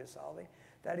problem that you're solving,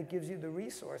 that it gives you the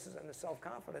resources and the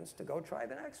self-confidence to go try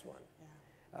the next one.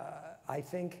 Yeah. I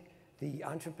think the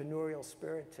entrepreneurial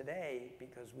spirit today,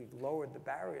 because we've lowered the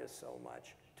barriers so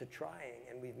much to trying,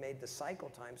 and we've made the cycle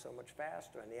time so much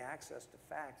faster and the access to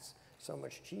facts so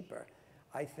much cheaper,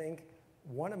 I think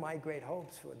one of my great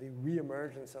hopes for the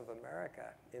reemergence of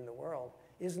America in the world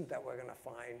isn't that we're going to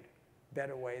find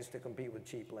better ways to compete with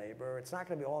cheap labor. It's not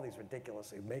going to be all these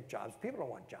ridiculously make jobs. People don't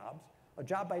want jobs. A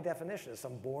job by definition is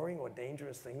some boring or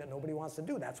dangerous thing that nobody wants to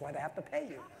do. That's why they have to pay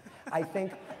you. I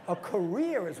think a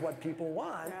career is what people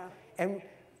want. Yeah. And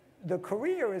the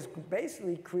career is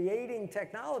basically creating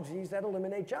technologies that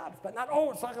eliminate jobs. But not,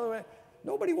 oh, it's not going to,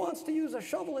 nobody wants to use a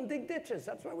shovel and dig ditches.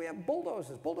 That's why we have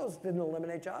bulldozers. Bulldozers didn't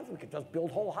eliminate jobs. We could just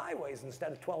build whole highways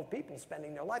instead of 12 people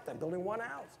spending their lifetime building one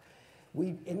house.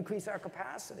 We increase our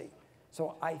capacity.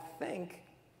 So I think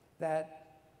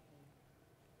that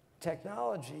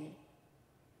technology,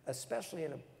 especially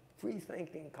in a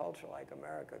free-thinking culture like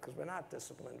America, because we're not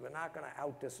disciplined, we're not going to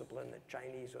out-discipline the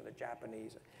Chinese or the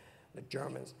Japanese or the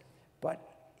Germans,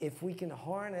 but if we can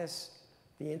harness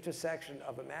the intersection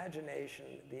of imagination,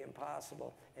 the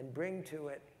impossible, and bring to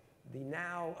it the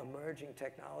now emerging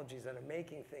technologies that are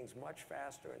making things much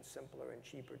faster and simpler and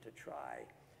cheaper to try,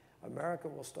 America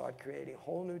will start creating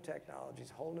whole new technologies,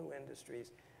 whole new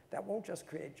industries that won't just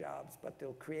create jobs, but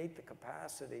they'll create the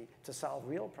capacity to solve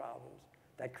real problems,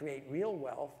 that create real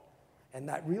wealth, and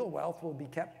that real wealth will be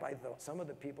kept by some of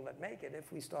the people that make it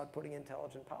if we start putting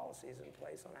intelligent policies in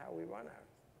place on how we run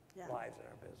our lives and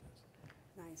our business.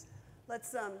 Nice.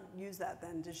 Let's use that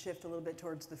then to shift a little bit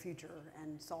towards the future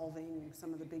and solving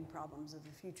some of the big problems of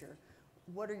the future.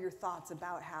 What are your thoughts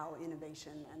about how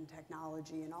innovation and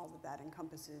technology and all that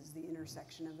encompasses the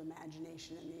intersection of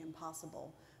imagination and the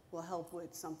impossible will help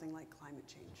with something like climate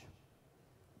change?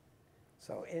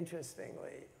 So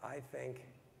interestingly, I think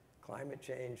climate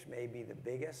change may be the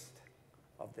biggest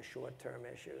of the short-term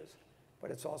issues, but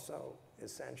it's also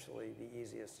essentially the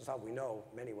easiest to solve. We know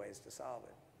many ways to solve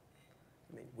it.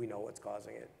 I mean, we know what's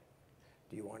causing it.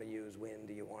 Do you want to use wind?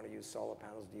 Do you want to use solar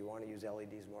panels? Do you want to use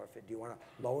LEDs more? Do you want to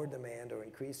lower demand or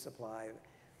increase supply?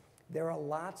 There are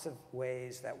lots of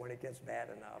ways that when it gets bad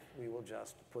enough, we will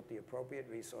just put the appropriate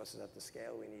resources at the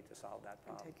scale we need to solve that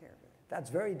problem. And take care of it. That's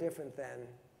very different than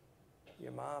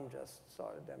your mom just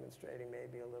started demonstrating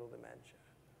maybe a little dementia,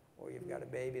 or you've got a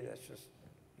baby that's just,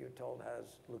 you're told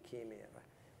has leukemia.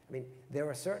 I mean, there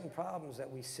are certain problems that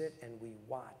we sit and we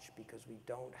watch because we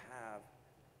don't have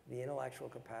the intellectual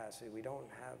capacity, we don't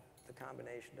have the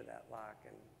combination to that lock,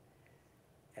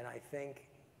 and I think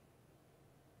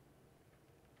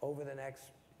over the next,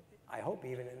 I hope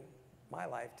even in my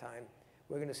lifetime,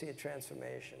 we're going to see a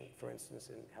transformation, for instance,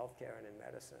 in healthcare and in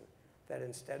medicine, that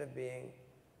instead of being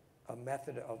a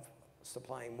method of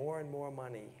supplying more and more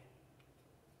money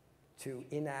to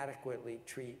inadequately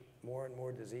treat more and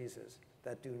more diseases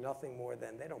that do nothing more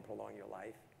than, they don't prolong your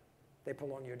life, they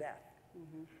prolong your death.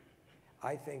 Mm-hmm.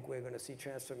 I think we're going to see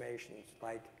transformations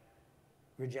like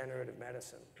regenerative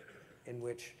medicine, in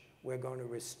which we're going to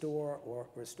restore or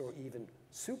restore even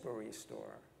super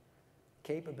restore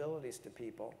capabilities to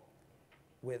people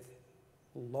with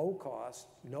low cost,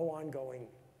 no ongoing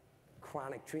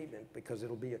chronic treatment, because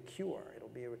it'll be a cure.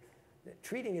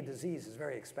 Treating a disease is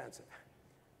very expensive.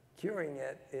 Curing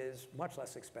it is much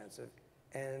less expensive.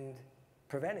 and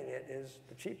preventing it is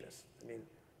the cheapest. I mean,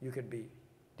 you could be,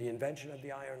 the invention of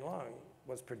the iron lung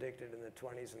was predicted in the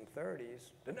 20s and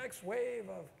 30s. The next wave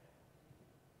of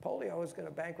polio is going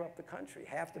to bankrupt the country.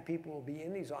 Half the people will be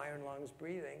in these iron lungs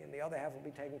breathing, and the other half will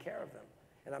be taking care of them.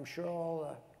 And I'm sure all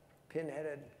the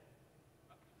pinheaded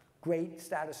great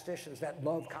statisticians that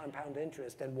love compound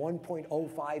interest and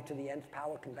 1.05 to the nth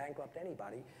power can bankrupt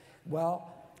anybody,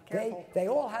 well, they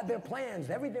all had their plans.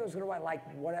 Everything was going to wipe,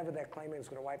 like whatever they're claiming is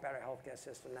going to wipe out our healthcare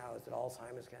system now is that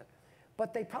Alzheimer's can.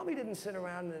 But they probably didn't sit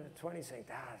around in the 20s saying,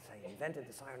 they invented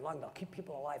this iron lung, they'll keep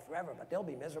people alive forever, but they'll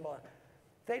be miserable.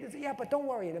 They just, yeah, but don't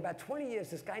worry, in about 20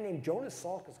 years, this guy named Jonas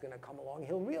Salk is going to come along.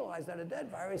 He'll realize that a dead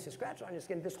virus, you scratch on your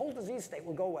skin, this whole disease state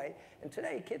will go away. And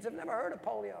today, kids have never heard of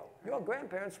polio. Your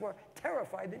grandparents were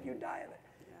terrified that you'd die of it.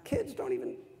 Yeah. Kids don't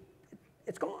even,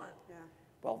 it's gone. Yeah.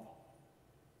 Well,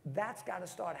 that's got to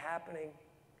start happening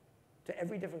to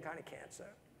every different kind of cancer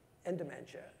and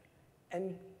dementia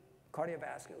and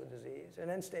cardiovascular disease and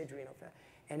end-stage renal failure.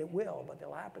 And it will, but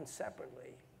they'll happen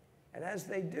separately. And as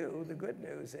they do, the good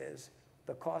news is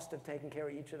the cost of taking care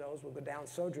of each of those will go down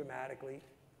so dramatically,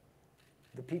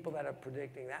 the people that are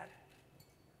predicting that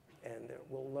and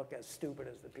will look as stupid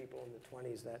as the people in the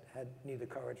 20s that had neither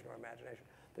courage nor imagination.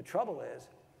 The trouble is,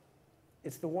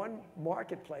 it's the one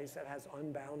marketplace that has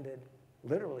unbounded,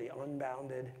 literally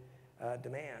unbounded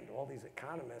demand. All these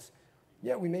economists,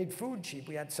 yeah, we made food cheap.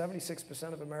 We had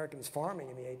 76% of Americans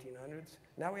farming in the 1800s.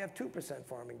 Now we have 2%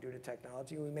 farming due to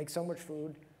technology. We make so much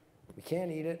food, we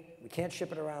can't eat it. We can't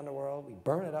ship it around the world. We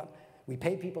burn it up. We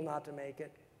pay people not to make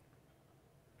it.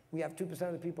 We have 2%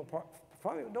 of the people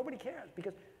farming. Nobody cares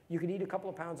because you could eat a couple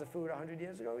of pounds of food 100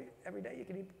 years ago. Every day you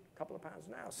could eat a couple of pounds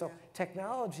now. So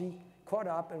technology caught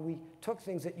up, and we took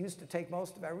things that used to take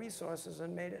most of our resources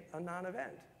and made it a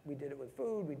non-event. We did it with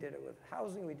food. We did it with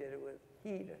housing. We did it with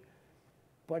heat.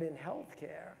 But in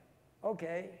healthcare,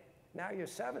 okay, now you're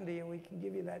 70 and we can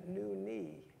give you that new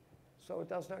knee. So it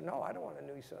does not, no, I don't want a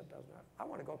knee so it does not. I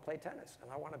want to go play tennis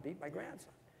and I want to beat my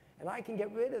grandson. And I can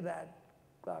get rid of that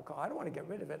glaucoma. I don't want to get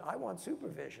rid of it. I want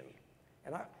supervision.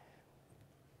 And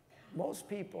most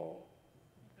people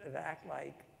that act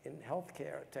like in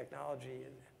healthcare technology,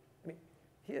 I mean,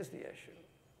 here's the issue.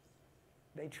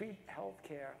 They treat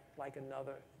healthcare like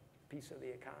another piece of the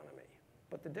economy.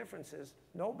 But the difference is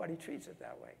nobody treats it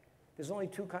that way. There's only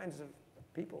two kinds of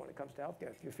people when it comes to healthcare.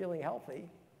 If you're feeling healthy,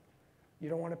 you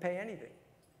don't want to pay anything.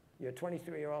 You're a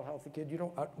 23-year-old healthy kid. You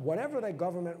don't, whatever the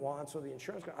government wants or the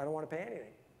insurance, I don't want to pay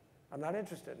anything. I'm not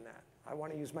interested in that. I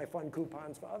want to use my fund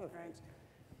coupons for other things.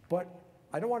 But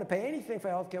I don't want to pay anything for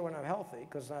healthcare when I'm healthy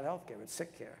because it's not healthcare, it's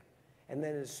sick care. And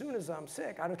then as soon as I'm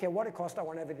sick, I don't care what it costs, I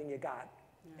want everything you got.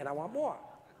 And I want more.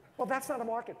 Well, that's not a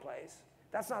marketplace.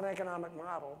 That's not an economic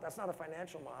model. That's not a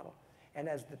financial model. And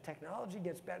as the technology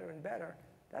gets better and better,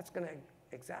 that's going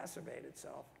to exacerbate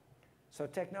itself. So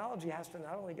technology has to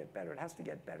not only get better, it has to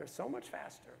get better so much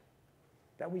faster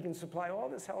that we can supply all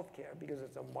this health care because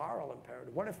it's a moral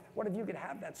imperative. What if you could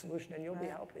have that solution and you'll be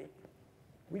healthy?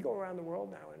 We go around the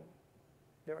world now, and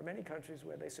there are many countries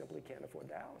where they simply can't afford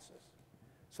dialysis.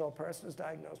 So a person is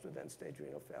diagnosed with end-stage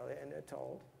renal failure, and they're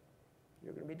told,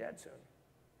 you're going to be dead soon.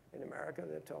 In America,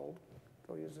 they're told,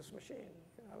 go use this machine,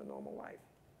 have a normal life.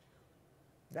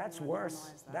 That's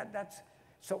worse.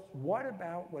 So what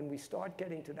about when we start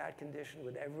getting to that condition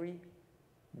with every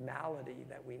malady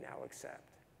that we now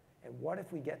accept? And what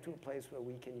if we get to a place where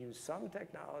we can use some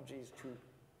technologies to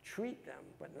treat them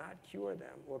but not cure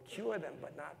them, or cure them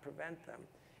but not prevent them?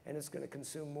 And it's going to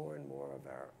consume more and more of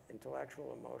our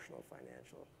intellectual, emotional,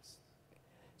 financial.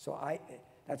 So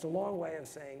that's a long way of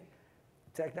saying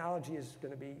technology is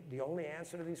going to be the only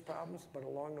answer to these problems, but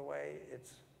along the way,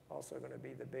 it's also going to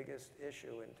be the biggest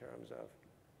issue in terms of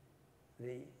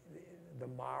the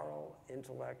moral,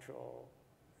 intellectual,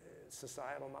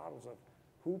 societal models of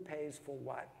who pays for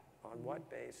what, on what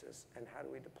basis, and how do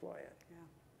we deploy it.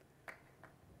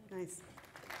 Yeah. Nice.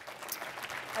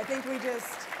 I think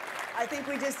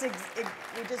we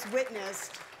just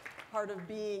witnessed part of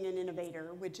being an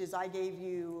innovator, which is I gave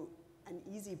you an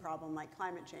easy problem like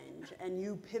climate change, and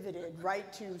you pivoted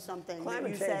right to something that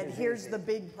you said, here's the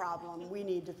big problem. We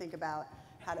need to think about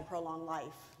how to prolong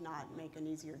life, not make an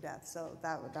easier death. So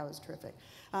that was terrific.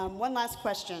 One last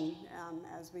question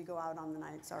as we go out on the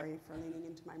night. Sorry for leaning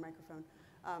into my microphone.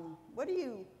 What do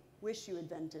you wish you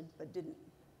invented but didn't?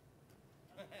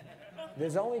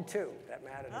 There's only two that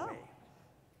matter to me.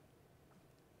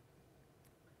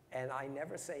 And I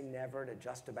never say never to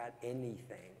just about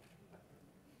anything.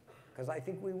 Because I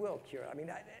think we will cure. I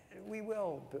mean, we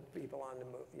will put people on the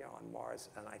moon, on Mars,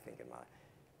 and I think in my,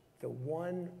 the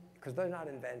one, because they're not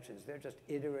inventions, they're just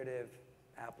iterative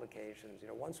applications. You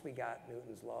know, once we got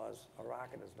Newton's laws, a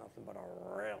rocket is nothing but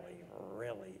a really,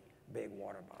 really big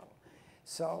water bottle.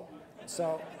 So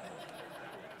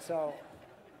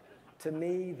to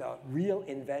me, the real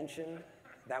invention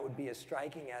that would be as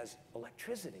striking as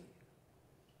electricity.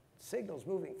 Signals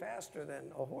moving faster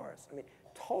than a horse. I mean,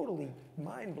 totally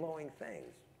mind-blowing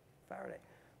things. Faraday.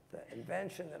 The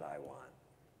invention that I want,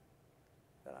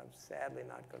 that I'm sadly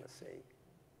not going to see,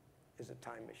 is a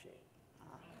time machine.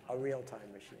 A real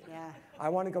time machine. Yeah. I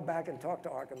want to go back and talk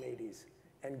to Archimedes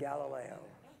and Galileo.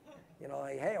 You know,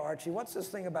 like, hey, Archie, what's this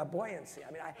thing about buoyancy?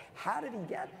 I mean, how did he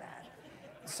get that?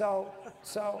 So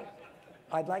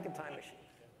I'd like a time machine.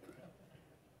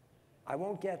 I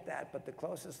won't get that, but the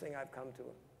closest thing I've come to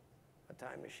a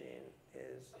time machine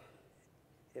is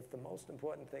if the most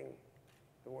important thing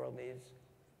the world needs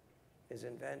is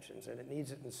inventions, and it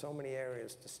needs it in so many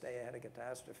areas to stay ahead of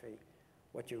catastrophe,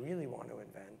 what you really want to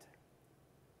invent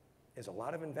is a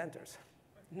lot of inventors.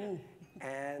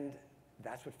 And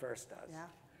that's what FIRST does. Yeah.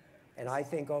 And I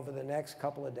think over the next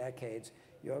couple of decades,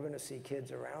 you're going to see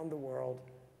kids around the world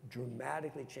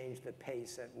dramatically change the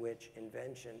pace at which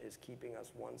invention is keeping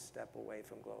us one step away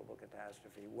from global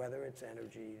catastrophe, whether it's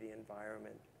energy, the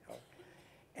environment.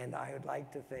 And I would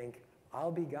like to think,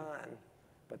 I'll be gone,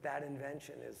 but that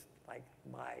invention is like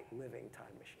my living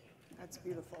time machine. That's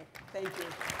beautiful. Thank you.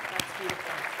 That's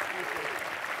beautiful. Thank you.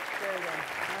 Very good.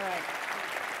 All right.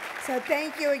 So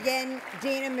thank you again,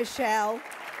 Dean and Michelle.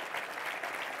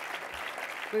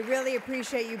 We really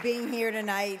appreciate you being here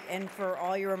tonight and for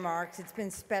all your remarks. It's been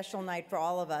a special night for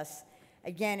all of us.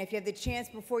 Again, if you have the chance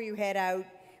before you head out,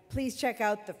 please check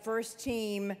out the first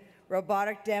team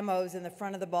robotic demos in the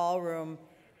front of the ballroom.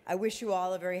 I wish you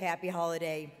all a very happy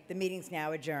holiday. The meeting's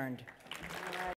now adjourned.